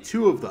 killing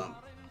 2 of them.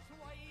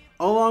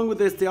 Along with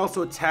this, they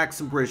also attacked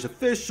some British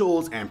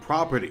officials and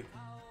property.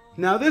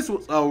 Now this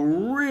was a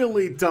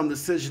really dumb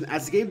decision,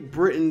 as it gave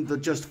Britain the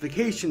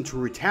justification to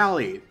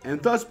retaliate,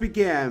 and thus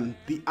began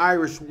the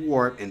Irish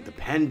War of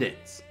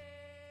Independence.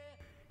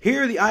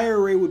 Here, the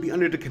IRA would be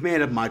under the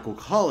command of Michael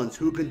Collins,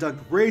 who would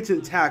conduct raids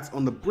and attacks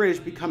on the British,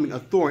 becoming a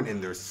thorn in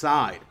their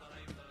side.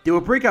 They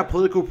would break out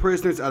political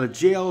prisoners out of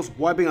jails,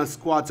 wiping out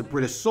squads of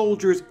British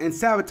soldiers, and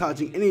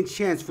sabotaging any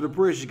chance for the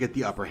British to get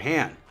the upper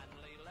hand.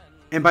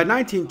 And by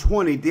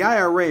 1920, the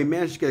IRA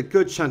managed to get a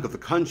good chunk of the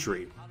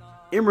country.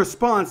 In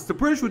response, the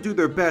British would do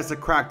their best to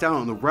crack down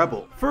on the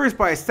rebels, first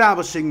by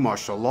establishing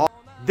martial law,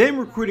 then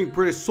recruiting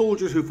British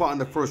soldiers who fought in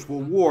the First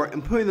World War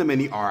and putting them in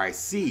the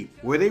RIC,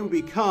 where they would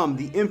become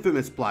the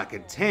infamous Black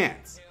and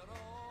Tans,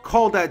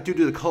 called that due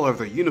to the color of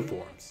their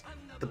uniforms.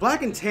 The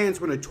Black and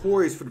Tans were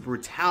notorious for the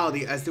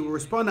brutality, as they would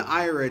respond to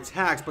IRA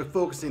attacks by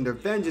focusing their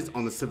vengeance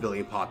on the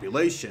civilian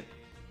population.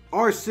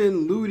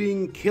 Arson,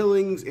 looting,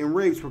 killings, and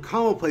rapes were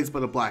commonplace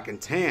by the Black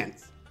and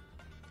Tans.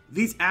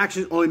 These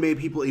actions only made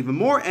people even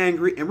more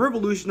angry and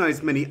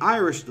revolutionized many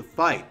Irish to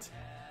fight.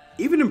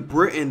 Even in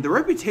Britain, the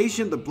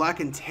reputation of the Black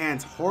and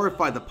Tans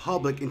horrified the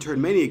public and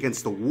turned many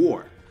against the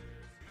war.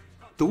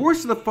 The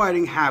worst of the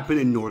fighting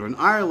happened in Northern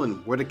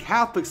Ireland, where the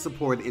Catholics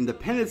supported the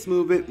independence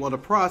movement while the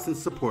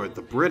Protestants supported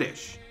the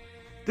British.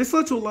 This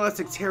led to a lot of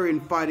sectarian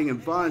fighting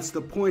and violence, to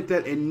the point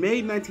that in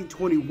May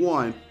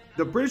 1921,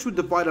 the British would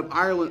divide up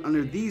Ireland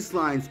under these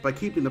lines by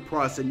keeping the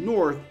Protestant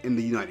North in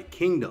the United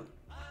Kingdom.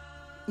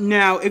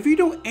 Now, if you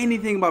know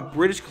anything about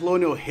British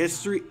colonial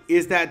history,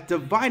 is that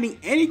dividing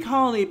any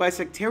colony by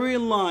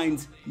sectarian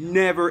lines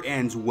never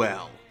ends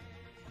well.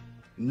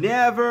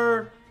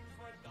 Never,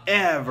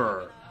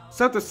 ever.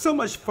 So after so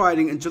much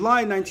fighting, in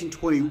July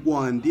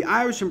 1921, the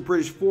Irish and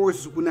British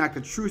forces would enact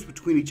a truce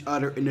between each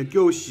other and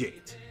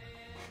negotiate.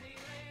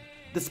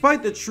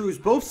 Despite the truce,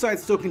 both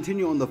sides still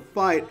continued on the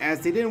fight,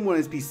 as they didn't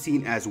want to be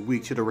seen as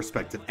weak to their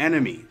respective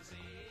enemies.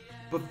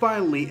 But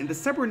finally, in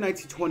December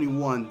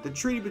 1921, the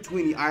treaty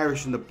between the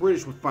Irish and the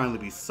British would finally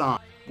be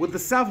signed, with the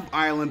south of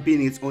Ireland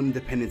being its own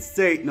independent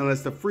state known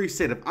as the Free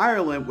State of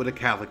Ireland with a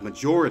Catholic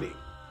majority,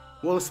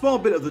 while a small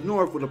bit of the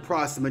north with a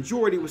Protestant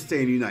majority would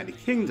stay in the United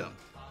Kingdom.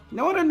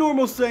 Now, under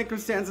normal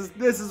circumstances,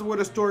 this is where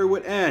the story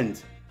would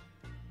end.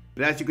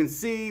 But as you can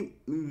see,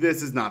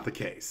 this is not the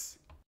case.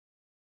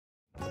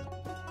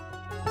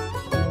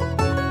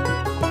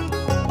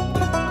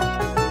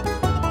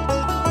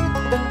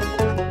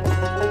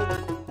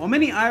 While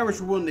many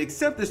Irish were willing to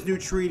accept this new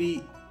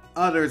treaty,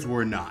 others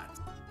were not.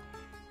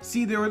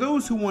 See, there were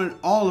those who wanted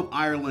all of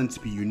Ireland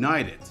to be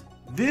united.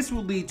 This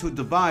would lead to a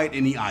divide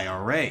in the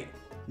IRA.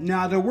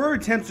 Now, there were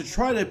attempts to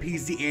try to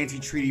appease the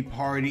anti-treaty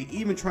party,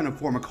 even trying to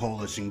form a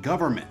coalition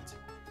government.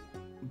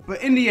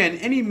 But in the end,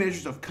 any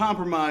measures of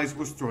compromise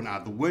was thrown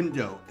out the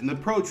window, and the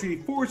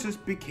pro-treaty forces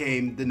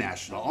became the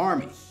National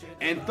Army,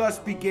 and thus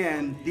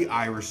began the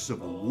Irish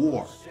Civil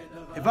War.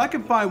 If I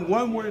could find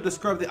one word to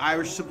describe the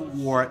Irish Civil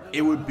War,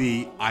 it would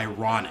be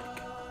ironic.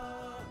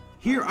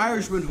 Here,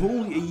 Irishmen who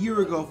only a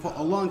year ago fought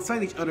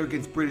alongside each other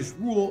against British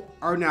rule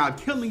are now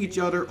killing each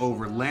other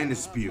over land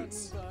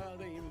disputes.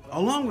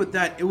 Along with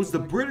that, it was the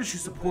British who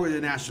supported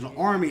the National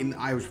Army in the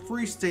Irish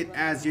Free State,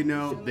 as you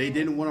know, they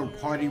didn't want a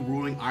party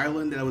ruling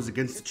Ireland that was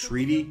against the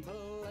treaty.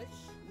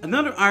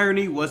 Another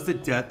irony was the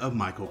death of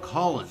Michael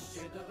Collins.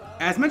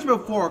 As mentioned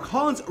before,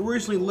 Collins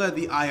originally led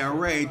the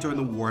IRA during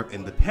the War of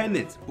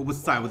Independence, but would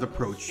side with the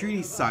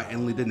pro-treaty side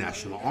and lead the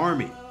National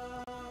Army.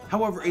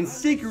 However, in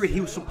secret,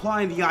 he was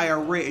supplying the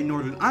IRA in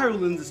Northern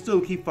Ireland to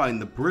still keep fighting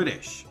the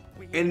British.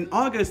 And in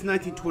August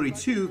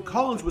 1922,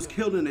 Collins was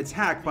killed in an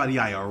attack by the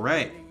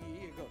IRA.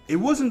 It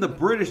wasn't the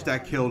British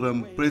that killed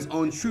him, but his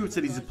own troops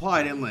that he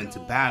supplied and led into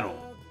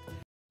battle.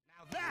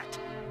 Now that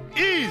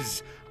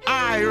is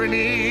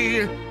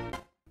irony!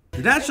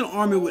 The National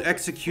Army would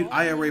execute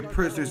IRA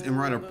prisoners in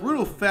rather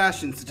brutal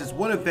fashion, such as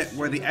one event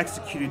where they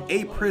executed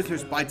 8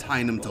 prisoners by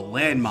tying them to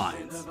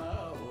landmines.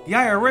 The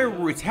IRA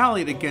would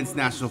retaliate against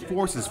national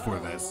forces for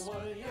this.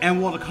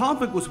 And while the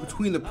conflict was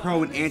between the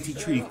pro and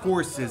anti-treaty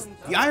forces,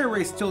 the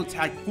IRA still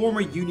attacked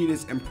former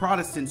Unionists and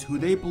Protestants who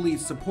they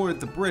believed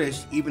supported the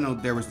British, even though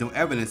there was no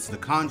evidence to the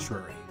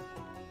contrary.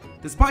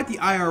 Despite the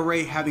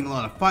IRA having a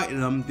lot of fight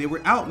in them, they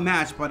were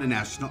outmatched by the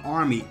National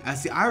Army,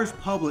 as the Irish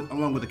public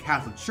along with the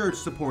Catholic Church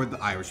supported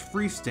the Irish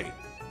Free State,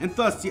 and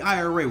thus the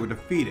IRA were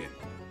defeated,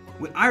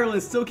 with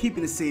Ireland still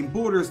keeping the same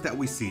borders that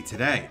we see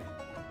today.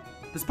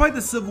 Despite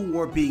the Civil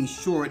War being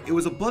short, it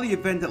was a bloody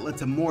event that led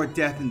to more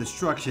death and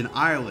destruction in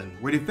Ireland,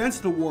 where the events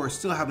of the war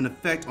still have an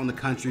effect on the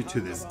country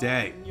to this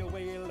day.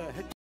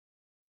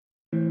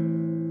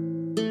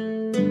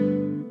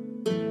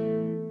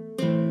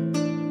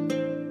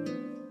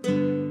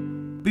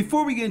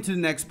 Before we get into the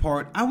next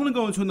part, I want to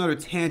go into another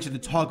tangent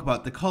to talk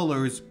about the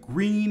colors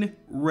green,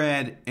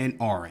 red, and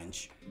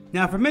orange.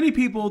 Now for many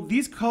people,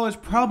 these colors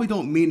probably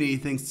don't mean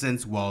anything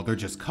since, well, they're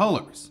just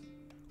colors.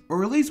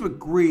 Or at least with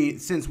green,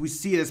 since we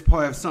see it as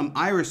part of some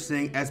Irish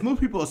thing, as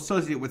most people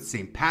associate it with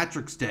St.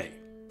 Patrick's Day.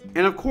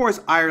 And of course,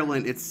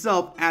 Ireland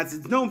itself, as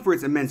it's known for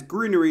its immense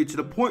greenery to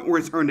the point where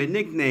it's earned a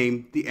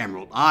nickname, the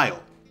Emerald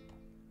Isle.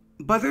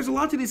 But there's a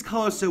lot to these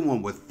colors than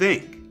one would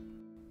think.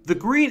 The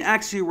green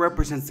actually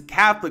represents the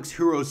Catholics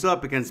who rose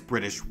up against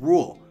British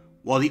rule,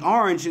 while the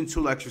orange and to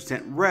a lesser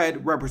extent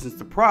red represents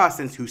the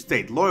Protestants who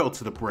stayed loyal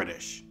to the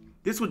British.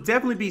 This would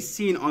definitely be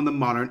seen on the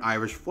modern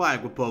Irish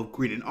flag, with both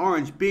green and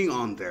orange being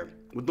on there,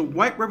 with the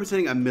white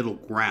representing a middle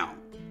ground.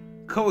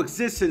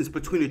 Coexistence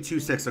between the two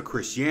sects of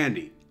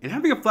Christianity, and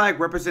having a flag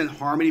represent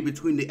harmony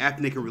between the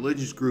ethnic and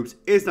religious groups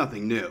is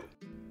nothing new.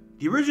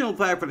 The original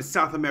flag for the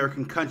South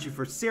American country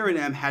for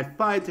Suriname had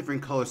 5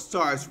 different color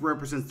stars that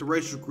represents the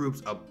racial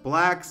groups of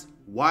blacks,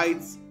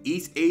 whites,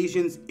 East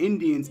Asians,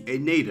 Indians,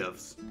 and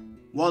natives.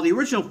 While the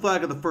original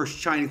flag of the First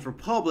Chinese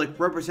Republic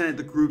represented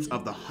the groups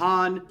of the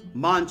Han,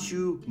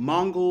 Manchu,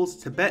 Mongols,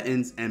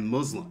 Tibetans, and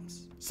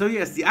Muslims. So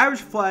yes, the Irish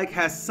flag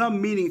has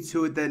some meaning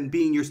to it than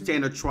being your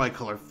standard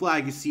tricolor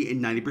flag you see in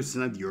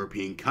 90% of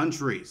European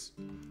countries.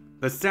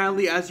 But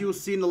sadly, as you will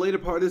see in the later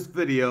part of this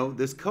video,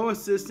 this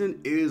coexistence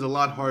is a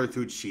lot harder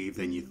to achieve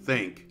than you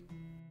think.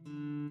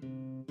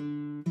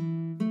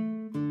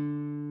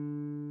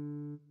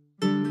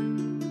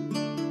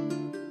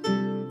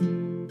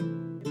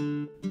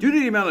 Due to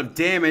the amount of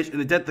damage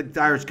and the debt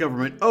the Irish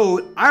government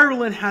owed,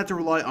 Ireland had to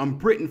rely on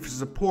Britain for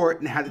support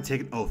and had to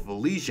take an oath of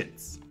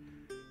allegiance.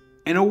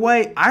 In a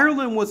way,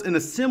 Ireland was in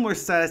a similar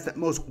status that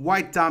most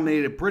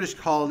white-dominated British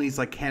colonies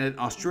like Canada and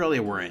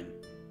Australia were in,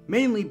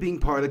 mainly being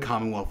part of the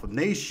Commonwealth of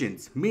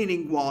Nations,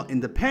 meaning while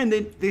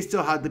independent, they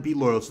still had to be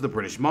loyal to the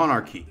British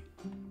monarchy.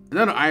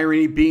 Another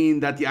irony being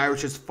that the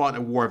Irish just fought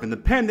a war of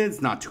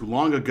independence not too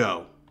long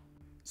ago.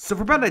 So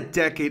for about a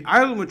decade,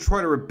 Ireland would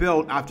try to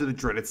rebuild after the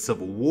dreaded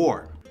Civil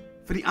War.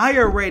 For the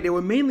IRA, they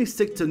would mainly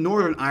stick to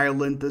Northern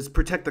Ireland to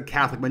protect the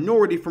Catholic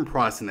minority from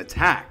Protestant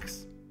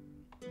attacks.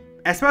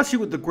 Especially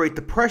with the Great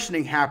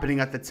Depression happening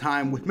at the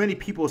time, with many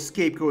people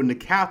scapegoating the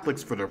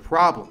Catholics for their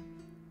problem.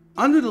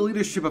 Under the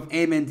leadership of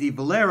Eamon de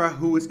Valera,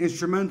 who was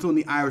instrumental in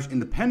the Irish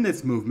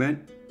independence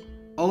movement,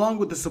 along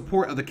with the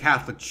support of the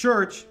Catholic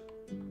Church,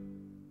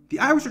 the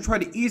Irish would try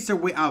to ease their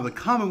way out of the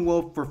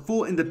Commonwealth for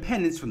full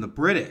independence from the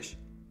British.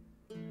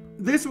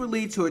 This would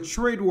lead to a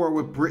trade war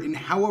with Britain,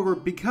 however,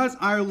 because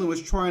Ireland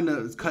was trying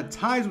to cut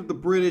ties with the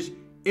British,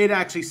 it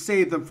actually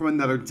saved them from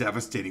another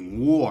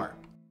devastating war.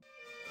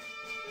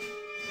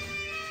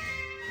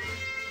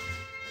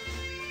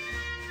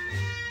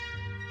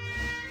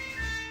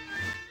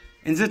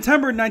 In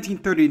September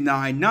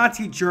 1939,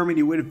 Nazi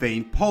Germany would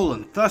invade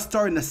Poland, thus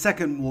starting the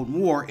Second World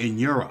War in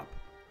Europe.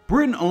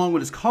 Britain, along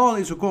with its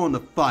colonies, were going to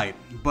fight,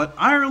 but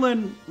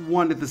Ireland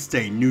wanted to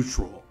stay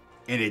neutral,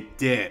 and it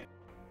did.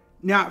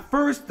 Now at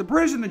first, the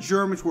British and the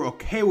Germans were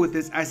okay with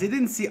this as they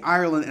didn't see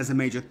Ireland as a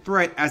major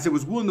threat as it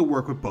was willing to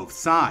work with both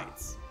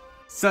sides,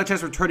 such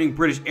as returning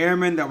British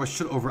airmen that were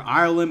shipped over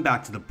Ireland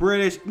back to the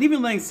British, and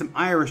even letting some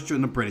Irish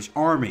join the British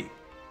Army.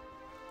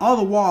 all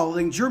the while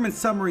letting German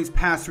submarines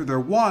pass through their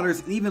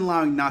waters and even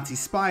allowing Nazi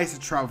spies to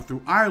travel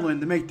through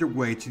Ireland to make their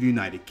way to the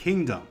United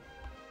Kingdom.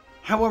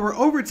 However,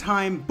 over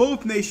time,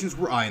 both nations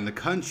were eyeing the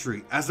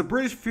country, as the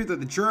British feared that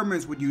the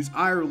Germans would use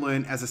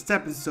Ireland as a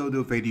stepping stone to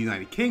invade the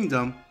United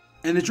Kingdom,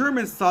 and the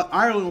Germans thought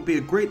Ireland would be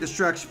a great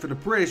distraction for the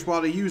British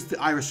while they used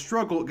the Irish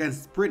struggle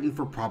against Britain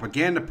for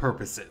propaganda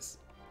purposes.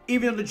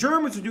 Even though the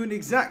Germans were doing the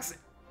exact same,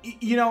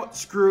 you know,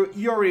 screw it,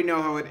 you already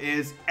know how it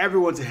is,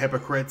 everyone's a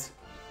hypocrite.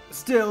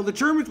 Still, the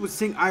Germans would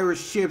sink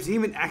Irish ships and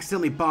even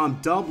accidentally bomb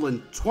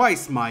Dublin,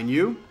 twice mind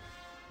you.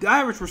 The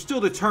Irish were still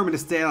determined to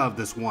stay out of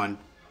this one.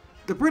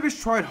 The British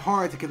tried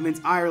hard to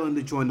convince Ireland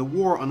to join the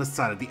war on the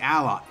side of the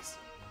Allies.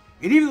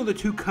 And even though the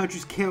two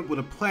countries came up with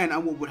a plan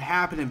on what would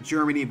happen if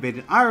Germany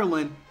invaded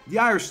Ireland, the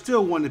Irish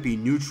still wanted to be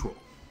neutral.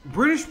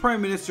 British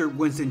Prime Minister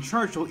Winston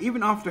Churchill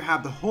even offered to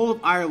have the whole of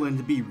Ireland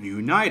to be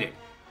reunited,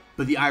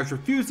 but the Irish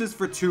refused this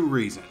for two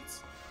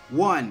reasons.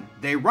 One,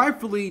 they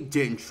rightfully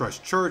didn't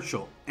trust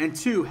Churchill, and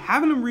two,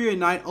 having them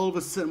reunite all of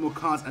a sudden will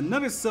cause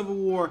another civil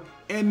war,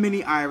 and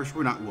many Irish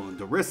were not willing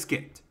to risk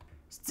it.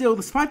 Still,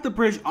 despite the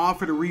British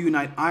offer to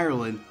reunite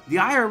Ireland, the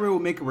IRA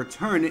would make a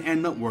return and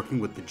end up working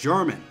with the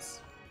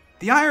Germans.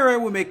 The IRA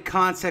would make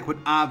contact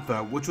with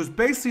ABWA, which was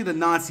basically the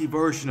Nazi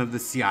version of the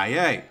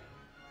CIA.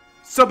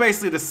 So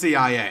basically the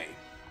CIA.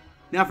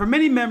 Now for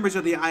many members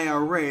of the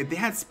IRA, they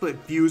had split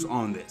views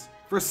on this.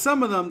 For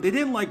some of them, they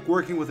didn't like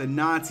working with the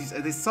Nazis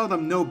as they saw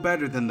them no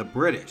better than the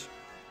British.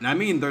 And I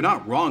mean, they're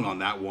not wrong on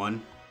that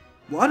one.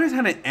 While others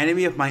had an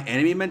enemy of my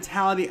enemy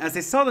mentality as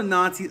they saw the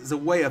Nazis as a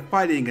way of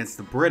fighting against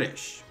the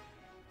British.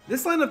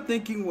 This line of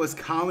thinking was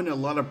common in a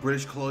lot of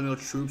British colonial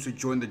troops who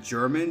joined the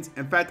Germans.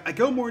 In fact, I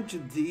go more into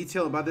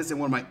detail about this in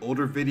one of my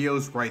older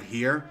videos right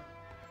here.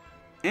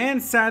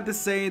 And sad to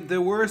say, there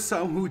were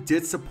some who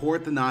did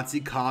support the Nazi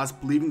cause,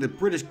 believing the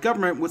British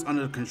government was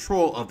under the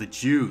control of the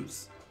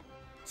Jews.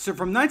 So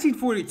from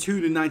 1942 to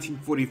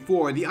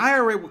 1944, the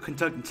IRA would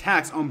conduct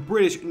attacks on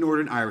British and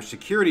Northern Irish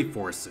security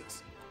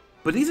forces.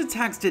 But these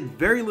attacks did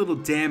very little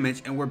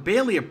damage and were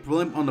barely a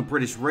blimp on the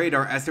British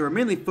radar, as they were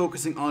mainly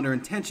focusing on their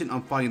intention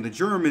on fighting the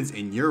Germans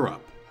in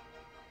Europe.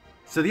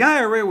 So the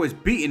IRA was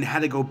beaten and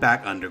had to go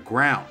back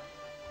underground.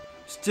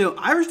 Still,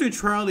 Irish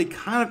neutrality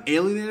kind of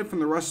alienated from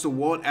the rest of the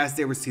world as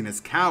they were seen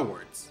as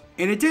cowards.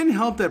 And it didn't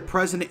help that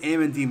President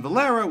Eamon de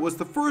Valera was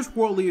the first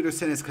world leader to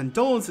send his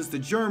condolences to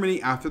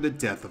Germany after the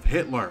death of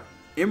Hitler.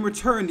 In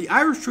return, the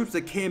Irish troops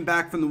that came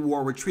back from the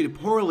war were treated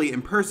poorly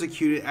and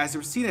persecuted, as they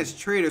were seen as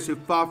traitors who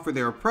fought for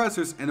their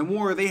oppressors in a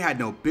war they had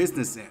no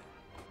business in.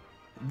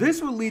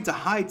 This would lead to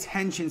high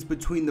tensions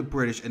between the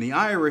British and the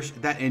Irish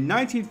that in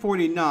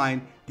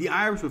 1949, the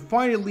Irish would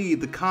finally leave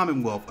the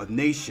Commonwealth of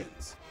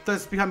Nations,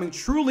 thus becoming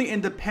truly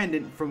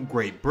independent from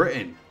Great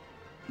Britain.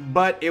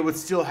 But it would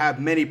still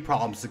have many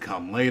problems to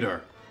come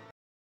later.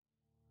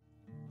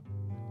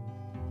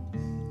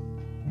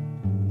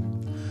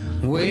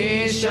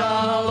 We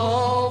shall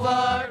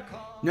overcome.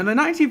 Now the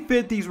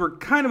 1950s were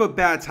kind of a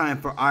bad time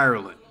for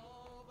Ireland.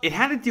 It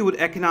had to deal with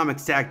economic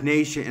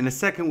stagnation and a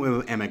second wave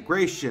of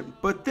emigration,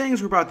 but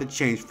things were about to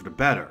change for the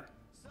better.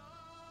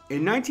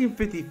 In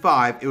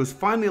 1955, it was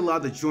finally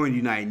allowed to join the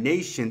United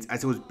Nations,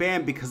 as it was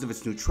banned because of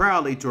its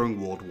neutrality during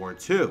World War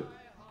II.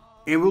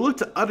 And would look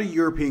to other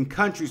European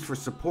countries for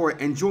support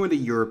and join the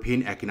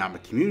European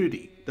Economic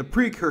Community, the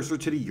precursor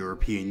to the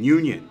European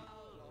Union.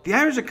 The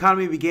Irish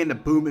economy began to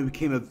boom and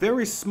became a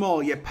very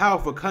small yet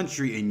powerful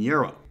country in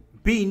Europe,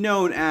 being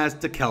known as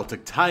the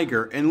Celtic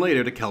Tiger and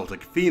later the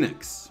Celtic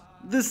Phoenix.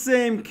 The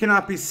same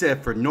cannot be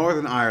said for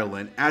Northern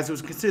Ireland, as it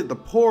was considered the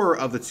poorer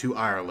of the two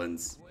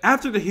Irelands.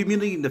 After the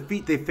humiliating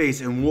defeat they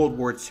faced in World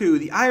War II,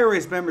 the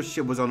IRA's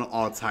membership was on an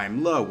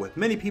all-time low, with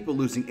many people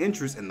losing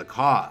interest in the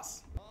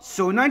cause.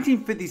 So in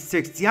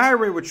 1956, the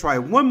IRA would try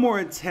one more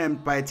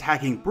attempt by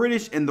attacking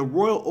British and the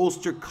Royal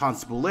Ulster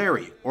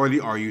Constabulary, or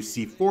the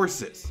RUC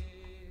forces.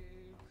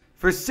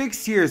 For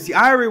 6 years, the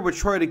IRA would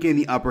try to gain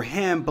the upper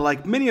hand, but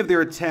like many of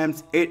their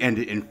attempts, it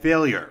ended in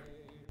failure.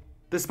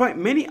 Despite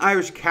many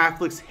Irish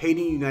Catholics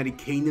hating the United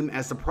Kingdom,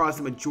 as the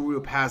Protestant majority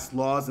would pass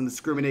laws and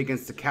discriminate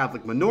against the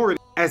Catholic minority,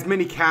 as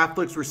many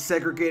Catholics were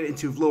segregated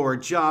into lower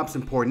jobs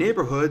in poor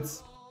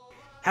neighborhoods.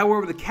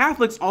 However, the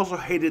Catholics also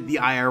hated the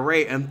IRA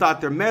and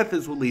thought their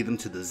methods would lead them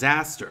to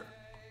disaster.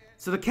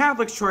 So the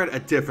Catholics tried a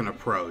different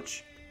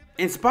approach.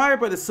 Inspired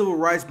by the civil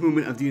rights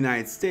movement of the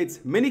United States,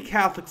 many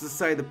Catholics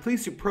decided to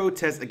peacefully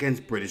protest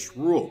against British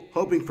rule,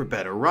 hoping for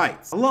better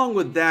rights. Along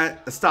with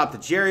that, to stop the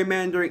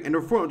gerrymandering and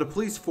reform of the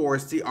police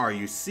force, the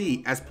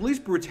RUC, as police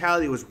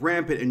brutality was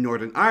rampant in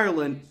Northern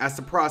Ireland, as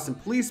the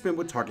Protestant policemen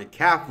would target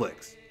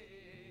Catholics.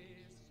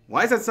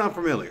 Why does that sound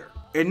familiar?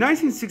 In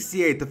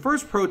 1968, the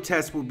first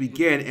protests would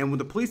begin, and when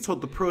the police told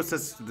the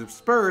protesters to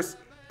disperse,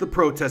 the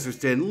protesters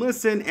didn't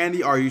listen and the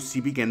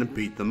RUC began to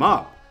beat them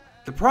up.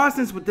 The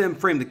Protestants would then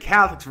frame the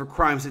Catholics for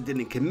crimes they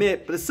didn't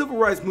commit, but the civil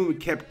rights movement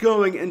kept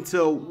going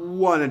until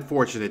one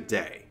unfortunate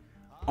day.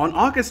 On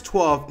August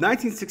 12,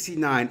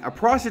 1969, a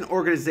Protestant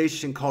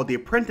organization called the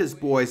Apprentice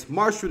Boys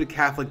marched through the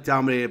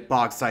Catholic-dominated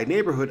Bogside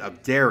neighborhood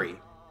of Derry.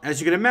 As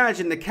you can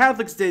imagine, the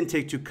Catholics didn't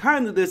take too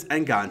kindly to this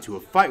and got into a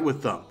fight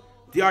with them.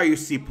 The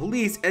RUC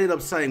police ended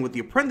up siding with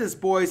the apprentice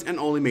boys and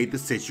only made the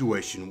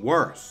situation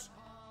worse.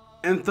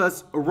 And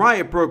thus, a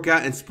riot broke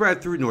out and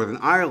spread through Northern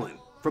Ireland.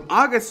 From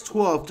August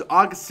 12 to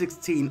August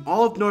 16,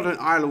 all of Northern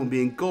Ireland would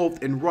be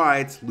engulfed in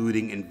riots,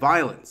 looting, and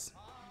violence.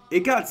 It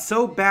got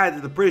so bad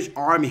that the British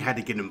Army had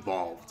to get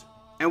involved.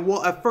 And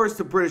while at first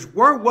the British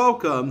were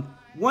welcome,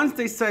 once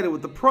they sided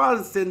with the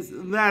Protestants,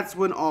 that's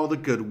when all the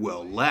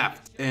goodwill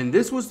left. And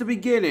this was the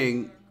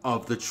beginning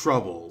of the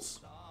Troubles.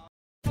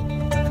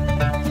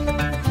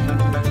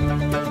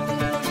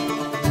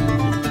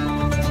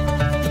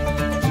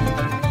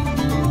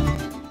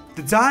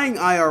 The dying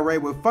IRA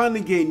would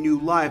finally gain new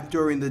life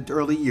during the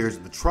early years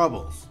of the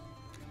Troubles.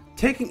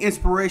 Taking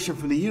inspiration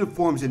from the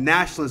uniforms and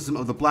nationalism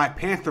of the Black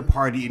Panther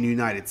Party in the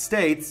United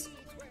States,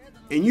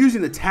 and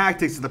using the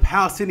tactics of the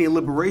Palestinian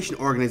Liberation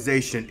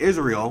Organization in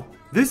Israel,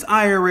 this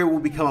IRA will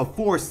become a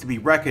force to be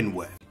reckoned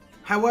with.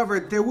 However,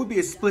 there would be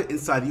a split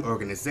inside the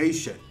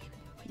organization.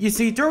 You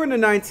see, during the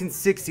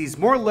 1960s,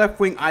 more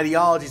left-wing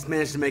ideologies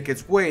managed to make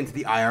its way into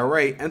the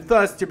IRA, and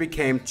thus there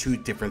became two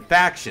different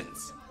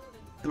factions: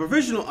 the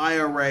Provisional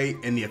IRA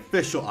and the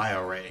Official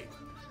IRA.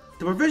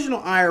 The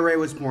Provisional IRA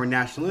was more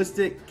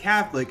nationalistic,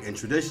 Catholic, and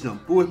traditional,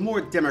 but with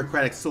more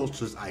democratic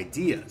socialist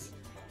ideas.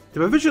 The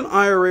Provisional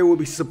IRA will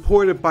be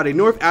supported by the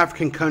North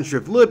African country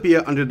of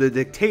Libya under the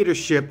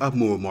dictatorship of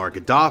Muammar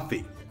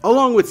Gaddafi,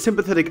 along with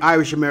sympathetic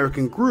Irish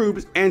American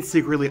groups and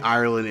secretly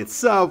Ireland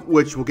itself,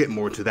 which we'll get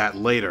more to that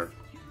later.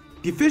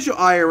 The Official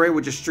IRA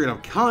was just straight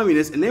up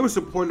communist, and they were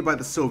supported by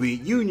the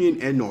Soviet Union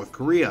and North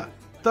Korea,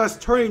 thus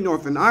turning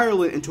Northern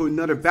Ireland into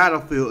another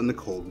battlefield in the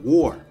Cold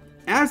War.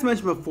 As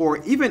mentioned before,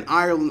 even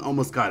Ireland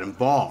almost got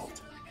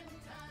involved.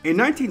 In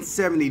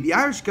 1970, the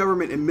Irish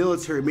government and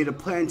military made a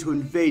plan to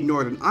invade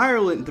Northern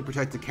Ireland to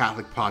protect the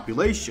Catholic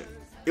population.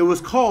 It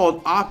was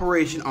called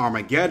Operation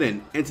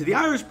Armageddon, and to the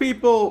Irish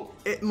people,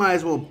 it might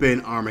as well have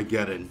been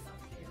Armageddon.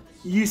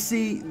 You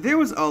see, there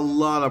was a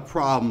lot of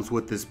problems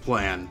with this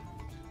plan.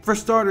 For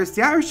starters,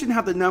 the Irish didn't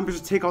have the numbers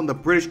to take on the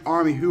British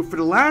Army, who for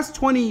the last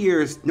 20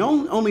 years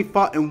not only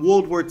fought in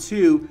World War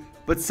II,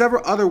 but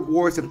several other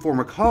wars in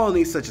former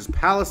colonies such as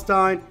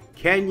Palestine,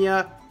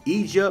 Kenya,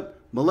 Egypt,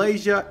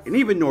 Malaysia, and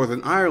even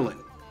Northern Ireland.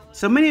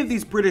 So many of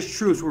these British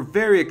troops were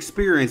very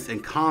experienced in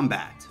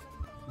combat.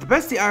 The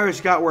best the Irish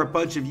got were a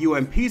bunch of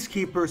UN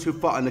peacekeepers who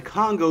fought in the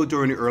Congo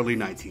during the early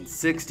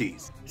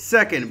 1960s.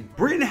 Second,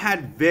 Britain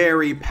had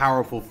very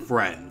powerful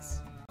friends.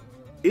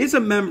 It is a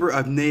member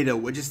of NATO,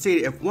 which is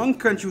stated if one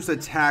country was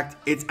attacked,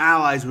 its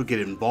allies would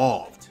get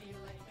involved.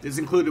 This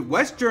included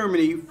West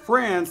Germany,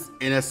 France,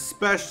 and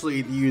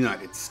especially the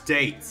United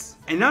States.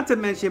 And not to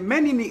mention,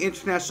 many in the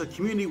international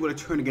community would have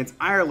turned against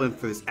Ireland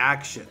for this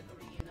action.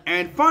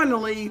 And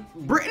finally,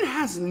 Britain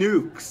has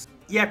nukes.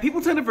 Yeah,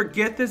 people tend to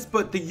forget this,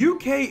 but the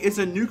UK is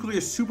a nuclear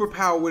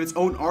superpower with its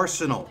own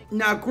arsenal.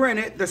 Now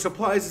granted, their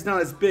supplies is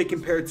not as big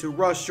compared to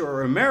Russia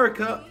or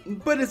America,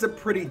 but it's a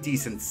pretty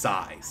decent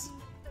size.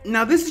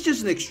 Now this is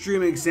just an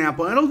extreme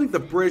example, and I don't think the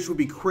British would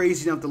be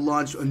crazy enough to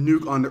launch a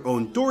nuke on their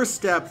own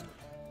doorstep,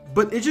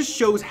 but it just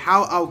shows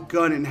how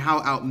outgunned and how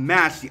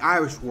outmatched the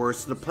Irish were,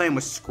 so the plan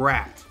was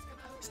scrapped.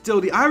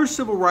 Still, the Irish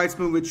civil rights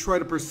movement tried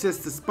to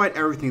persist despite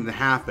everything that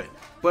happened,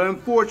 but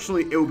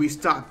unfortunately it will be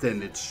stopped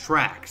in its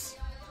tracks.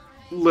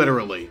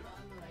 Literally.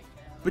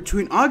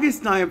 Between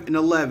August 9th and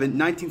 11,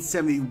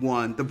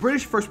 1971, the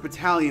British 1st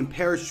Battalion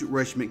Parachute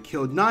Regiment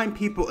killed 9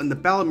 people in the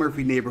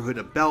Ballymurphy neighborhood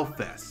of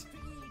Belfast.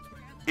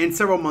 And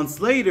several months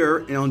later,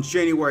 and on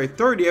January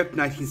 30th,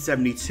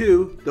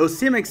 1972, those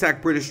same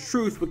exact British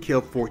troops would kill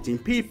 14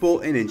 people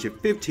and injure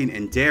 15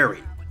 in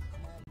Derry,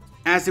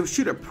 as they would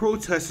shoot at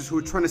protesters who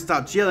were trying to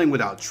stop jailing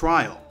without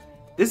trial.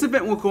 This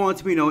event would go on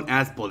to be known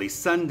as Bloody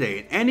Sunday,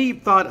 and any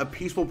thought of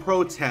peaceful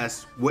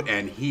protests would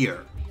end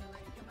here.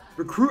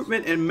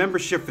 Recruitment and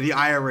membership for the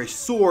IRA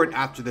soared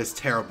after this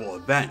terrible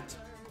event.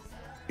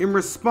 In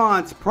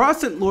response,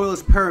 Protestant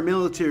loyalist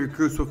paramilitary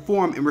groups would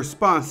form in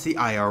response to the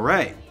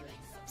IRA,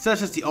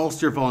 such as the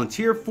Ulster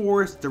Volunteer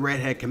Force, the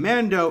Redhead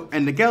Commando,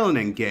 and the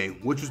Gellinan Gang,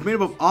 which was made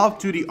up of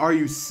off-duty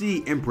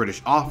RUC and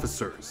British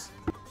officers.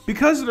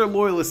 Because of their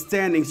loyalist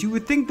standings, you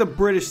would think the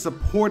British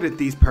supported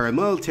these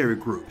paramilitary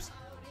groups.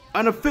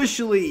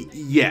 Unofficially,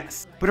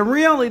 yes, but in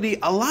reality,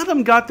 a lot of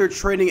them got their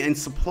training and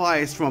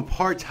supplies from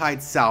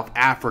apartheid South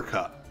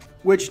Africa,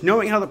 which,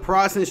 knowing how the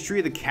Protestants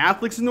treated the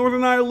Catholics in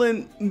Northern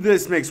Ireland,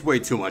 this makes way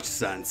too much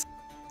sense.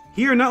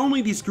 Here, not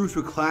only these groups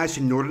would clash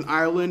in Northern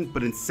Ireland,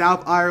 but in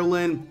South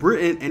Ireland,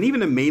 Britain, and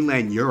even in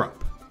mainland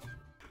Europe.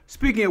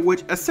 Speaking of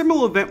which, a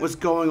similar event was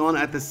going on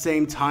at the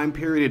same time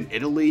period in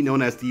Italy,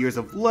 known as the Years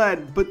of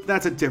Lead, but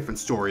that's a different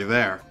story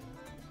there.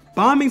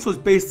 Bombings was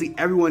basically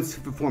everyone's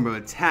favorite form of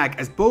attack,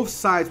 as both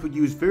sides would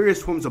use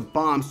various forms of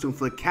bombs to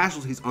inflict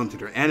casualties onto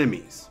their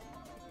enemies.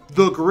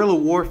 Though guerrilla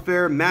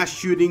warfare, mass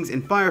shootings,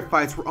 and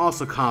firefights were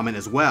also common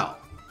as well.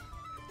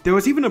 There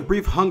was even a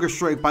brief hunger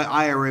strike by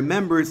IRA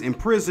members in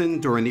prison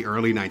during the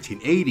early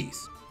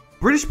 1980s.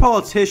 British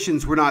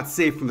politicians were not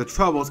safe from the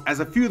Troubles, as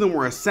a few of them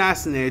were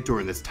assassinated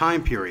during this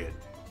time period.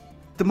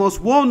 The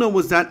most well-known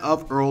was that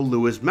of Earl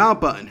Louis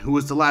Mountbatten, who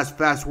was the last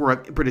vassal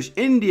of British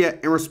India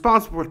and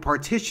responsible for the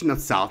partition of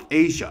South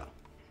Asia.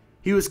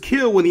 He was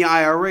killed when the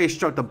IRA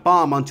struck a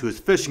bomb onto his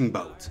fishing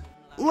boat.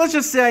 Let's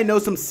just say I know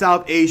some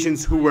South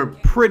Asians who were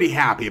pretty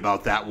happy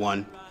about that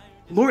one.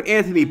 Lord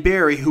Anthony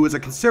Berry, who was a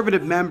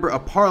Conservative Member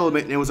of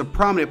Parliament and was a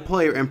prominent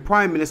player in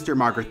Prime Minister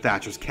Margaret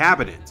Thatcher's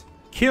cabinet,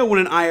 killed when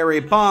an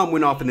IRA bomb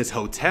went off in his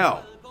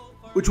hotel,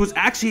 which was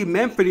actually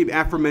meant for the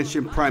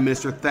aforementioned Prime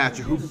Minister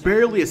Thatcher, who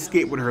barely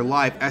escaped with her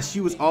life as she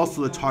was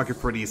also the target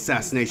for the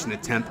assassination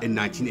attempt in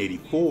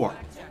 1984.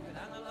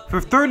 For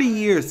 30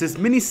 years, this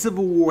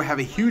mini-civil war had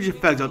a huge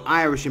effect on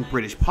Irish and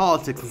British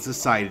politics and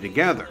society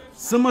together,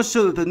 so much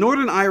so that the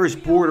Northern Irish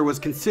border was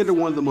considered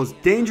one of the most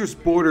dangerous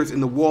borders in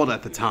the world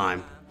at the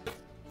time.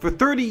 For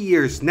 30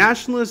 years,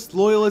 nationalists,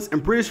 loyalists,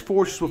 and British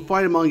forces would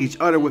fight among each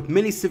other, with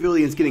many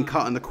civilians getting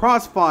caught in the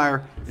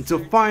crossfire, until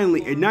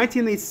finally, in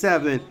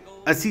 1987,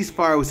 a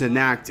ceasefire was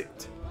enacted.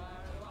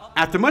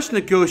 After much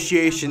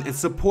negotiation and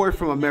support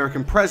from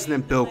American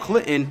President Bill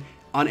Clinton,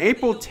 on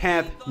April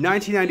 10,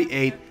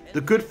 1998, the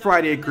Good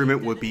Friday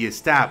Agreement would be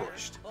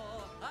established.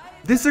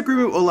 This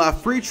agreement will allow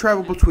free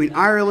travel between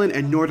Ireland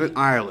and Northern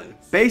Ireland.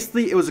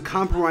 Basically, it was a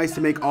compromise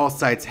to make all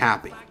sides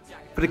happy.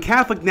 For the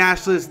Catholic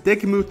nationalists, they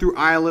can move through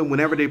Ireland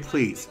whenever they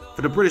please.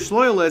 For the British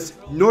loyalists,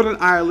 Northern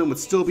Ireland would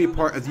still be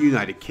part of the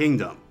United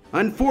Kingdom.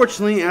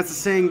 Unfortunately, as the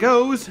saying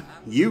goes,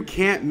 you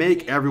can't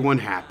make everyone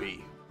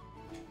happy.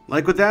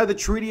 Like with that of the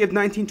Treaty of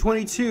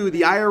 1922,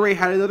 the IRA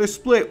had another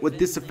split, with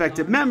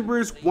disaffected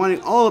members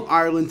wanting all of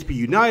Ireland to be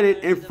united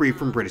and free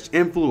from British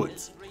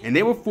influence, and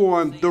they would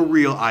form the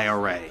real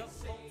IRA.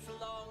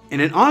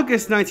 And in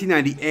August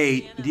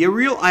 1998, the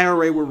real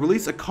IRA would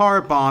release a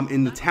car bomb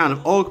in the town of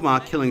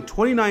Ogma, killing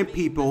 29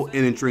 people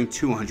and injuring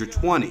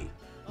 220.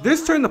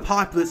 This turned the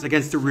populace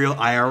against the real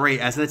IRA,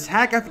 as an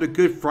attack after the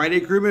Good Friday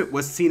Agreement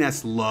was seen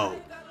as low.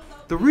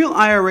 The real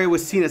IRA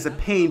was seen as a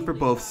pain for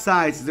both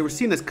sides, as they were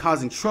seen as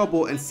causing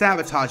trouble and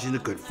sabotaging the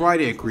Good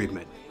Friday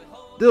Agreement.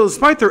 Though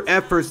despite their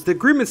efforts, the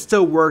agreement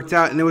still worked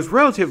out and there was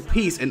relative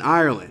peace in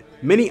Ireland.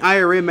 Many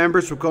IRA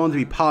members were going to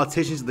be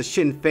politicians of the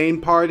Sinn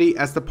Féin party,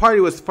 as the party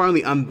was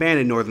finally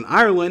unbanned in Northern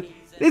Ireland,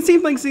 and it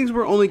seemed like things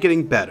were only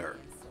getting better.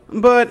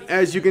 But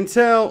as you can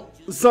tell,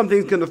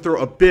 something's gonna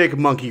throw a big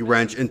monkey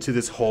wrench into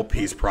this whole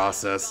peace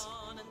process.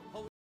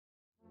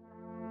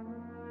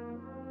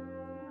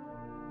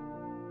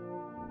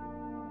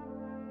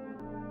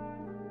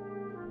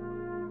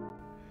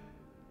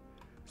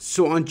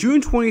 So on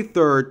June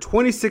 23,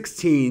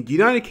 2016, the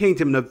United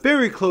Kingdom in a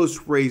very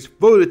close race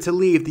voted to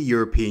leave the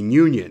European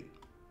Union.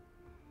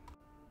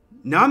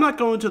 Now, I'm not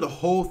going into the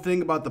whole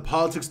thing about the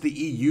politics of the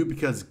EU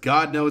because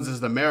God knows as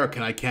an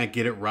American I can't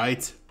get it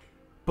right.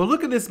 But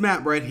look at this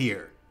map right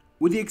here.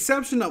 With the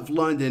exception of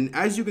London,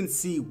 as you can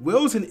see,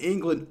 Wales and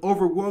England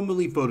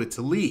overwhelmingly voted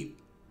to leave.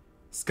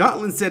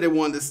 Scotland said they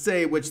wanted to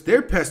stay, which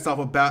they're pissed off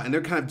about and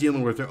they're kind of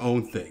dealing with their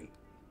own thing.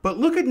 But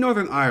look at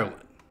Northern Ireland.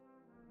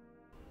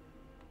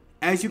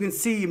 As you can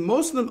see,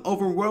 most of them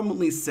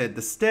overwhelmingly said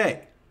to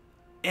stay.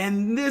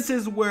 And this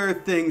is where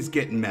things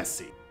get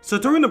messy. So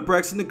during the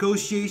Brexit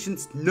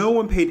negotiations, no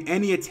one paid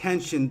any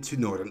attention to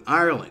Northern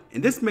Ireland,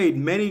 and this made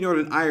many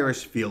Northern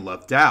Irish feel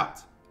left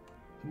out.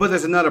 But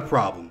there's another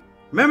problem.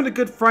 Remember the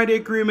Good Friday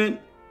Agreement?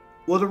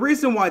 Well, the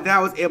reason why that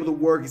was able to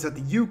work is that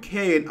the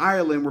UK and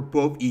Ireland were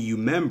both EU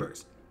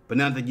members. But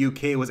now that the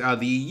UK was out of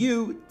the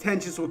EU,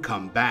 tensions would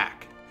come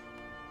back.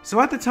 So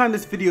at the time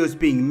this video is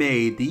being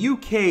made, the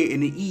UK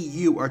and the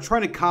EU are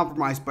trying to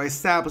compromise by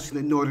establishing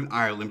the Northern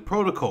Ireland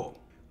Protocol,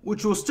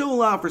 which will still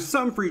allow for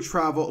some free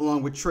travel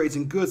along with trades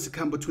and goods to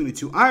come between the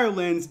two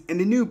Irelands, and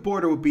the new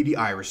border would be the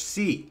Irish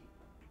Sea.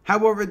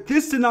 However,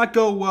 this did not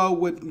go well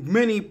with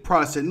many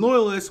Protestant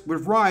loyalists,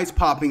 with riots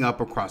popping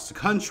up across the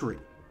country.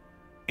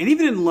 And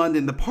even in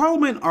London, the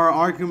Parliament are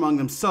arguing among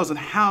themselves on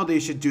how they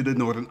should do the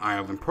Northern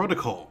Ireland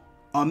Protocol.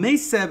 On May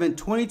 7,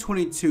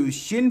 2022,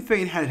 Sinn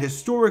Féin had a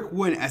historic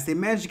win as they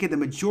managed to get the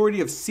majority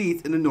of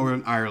seats in the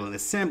Northern Ireland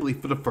Assembly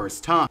for the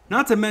first time.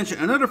 Not to mention,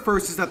 another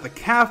first is that the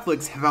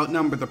Catholics have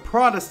outnumbered the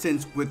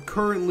Protestants, with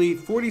currently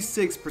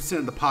 46%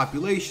 of the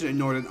population in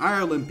Northern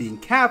Ireland being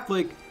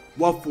Catholic,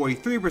 while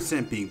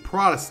 43% being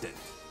Protestant.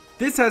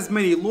 This has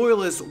many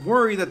loyalists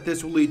worried that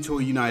this will lead to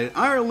a united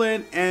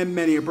Ireland, and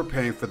many are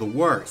preparing for the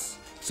worst.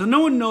 So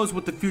no one knows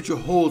what the future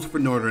holds for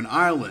Northern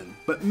Ireland,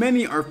 but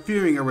many are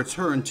fearing a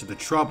return to the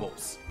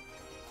Troubles.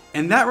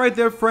 And that right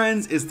there,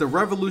 friends, is the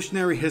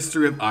revolutionary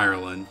history of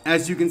Ireland.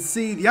 As you can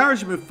see, the Irish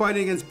have been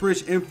fighting against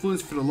British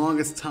influence for the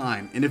longest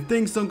time, and if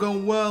things don't go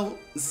well,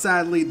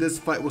 sadly this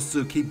fight will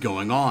still keep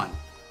going on.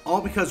 All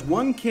because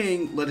one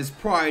king let his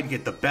pride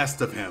get the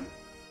best of him.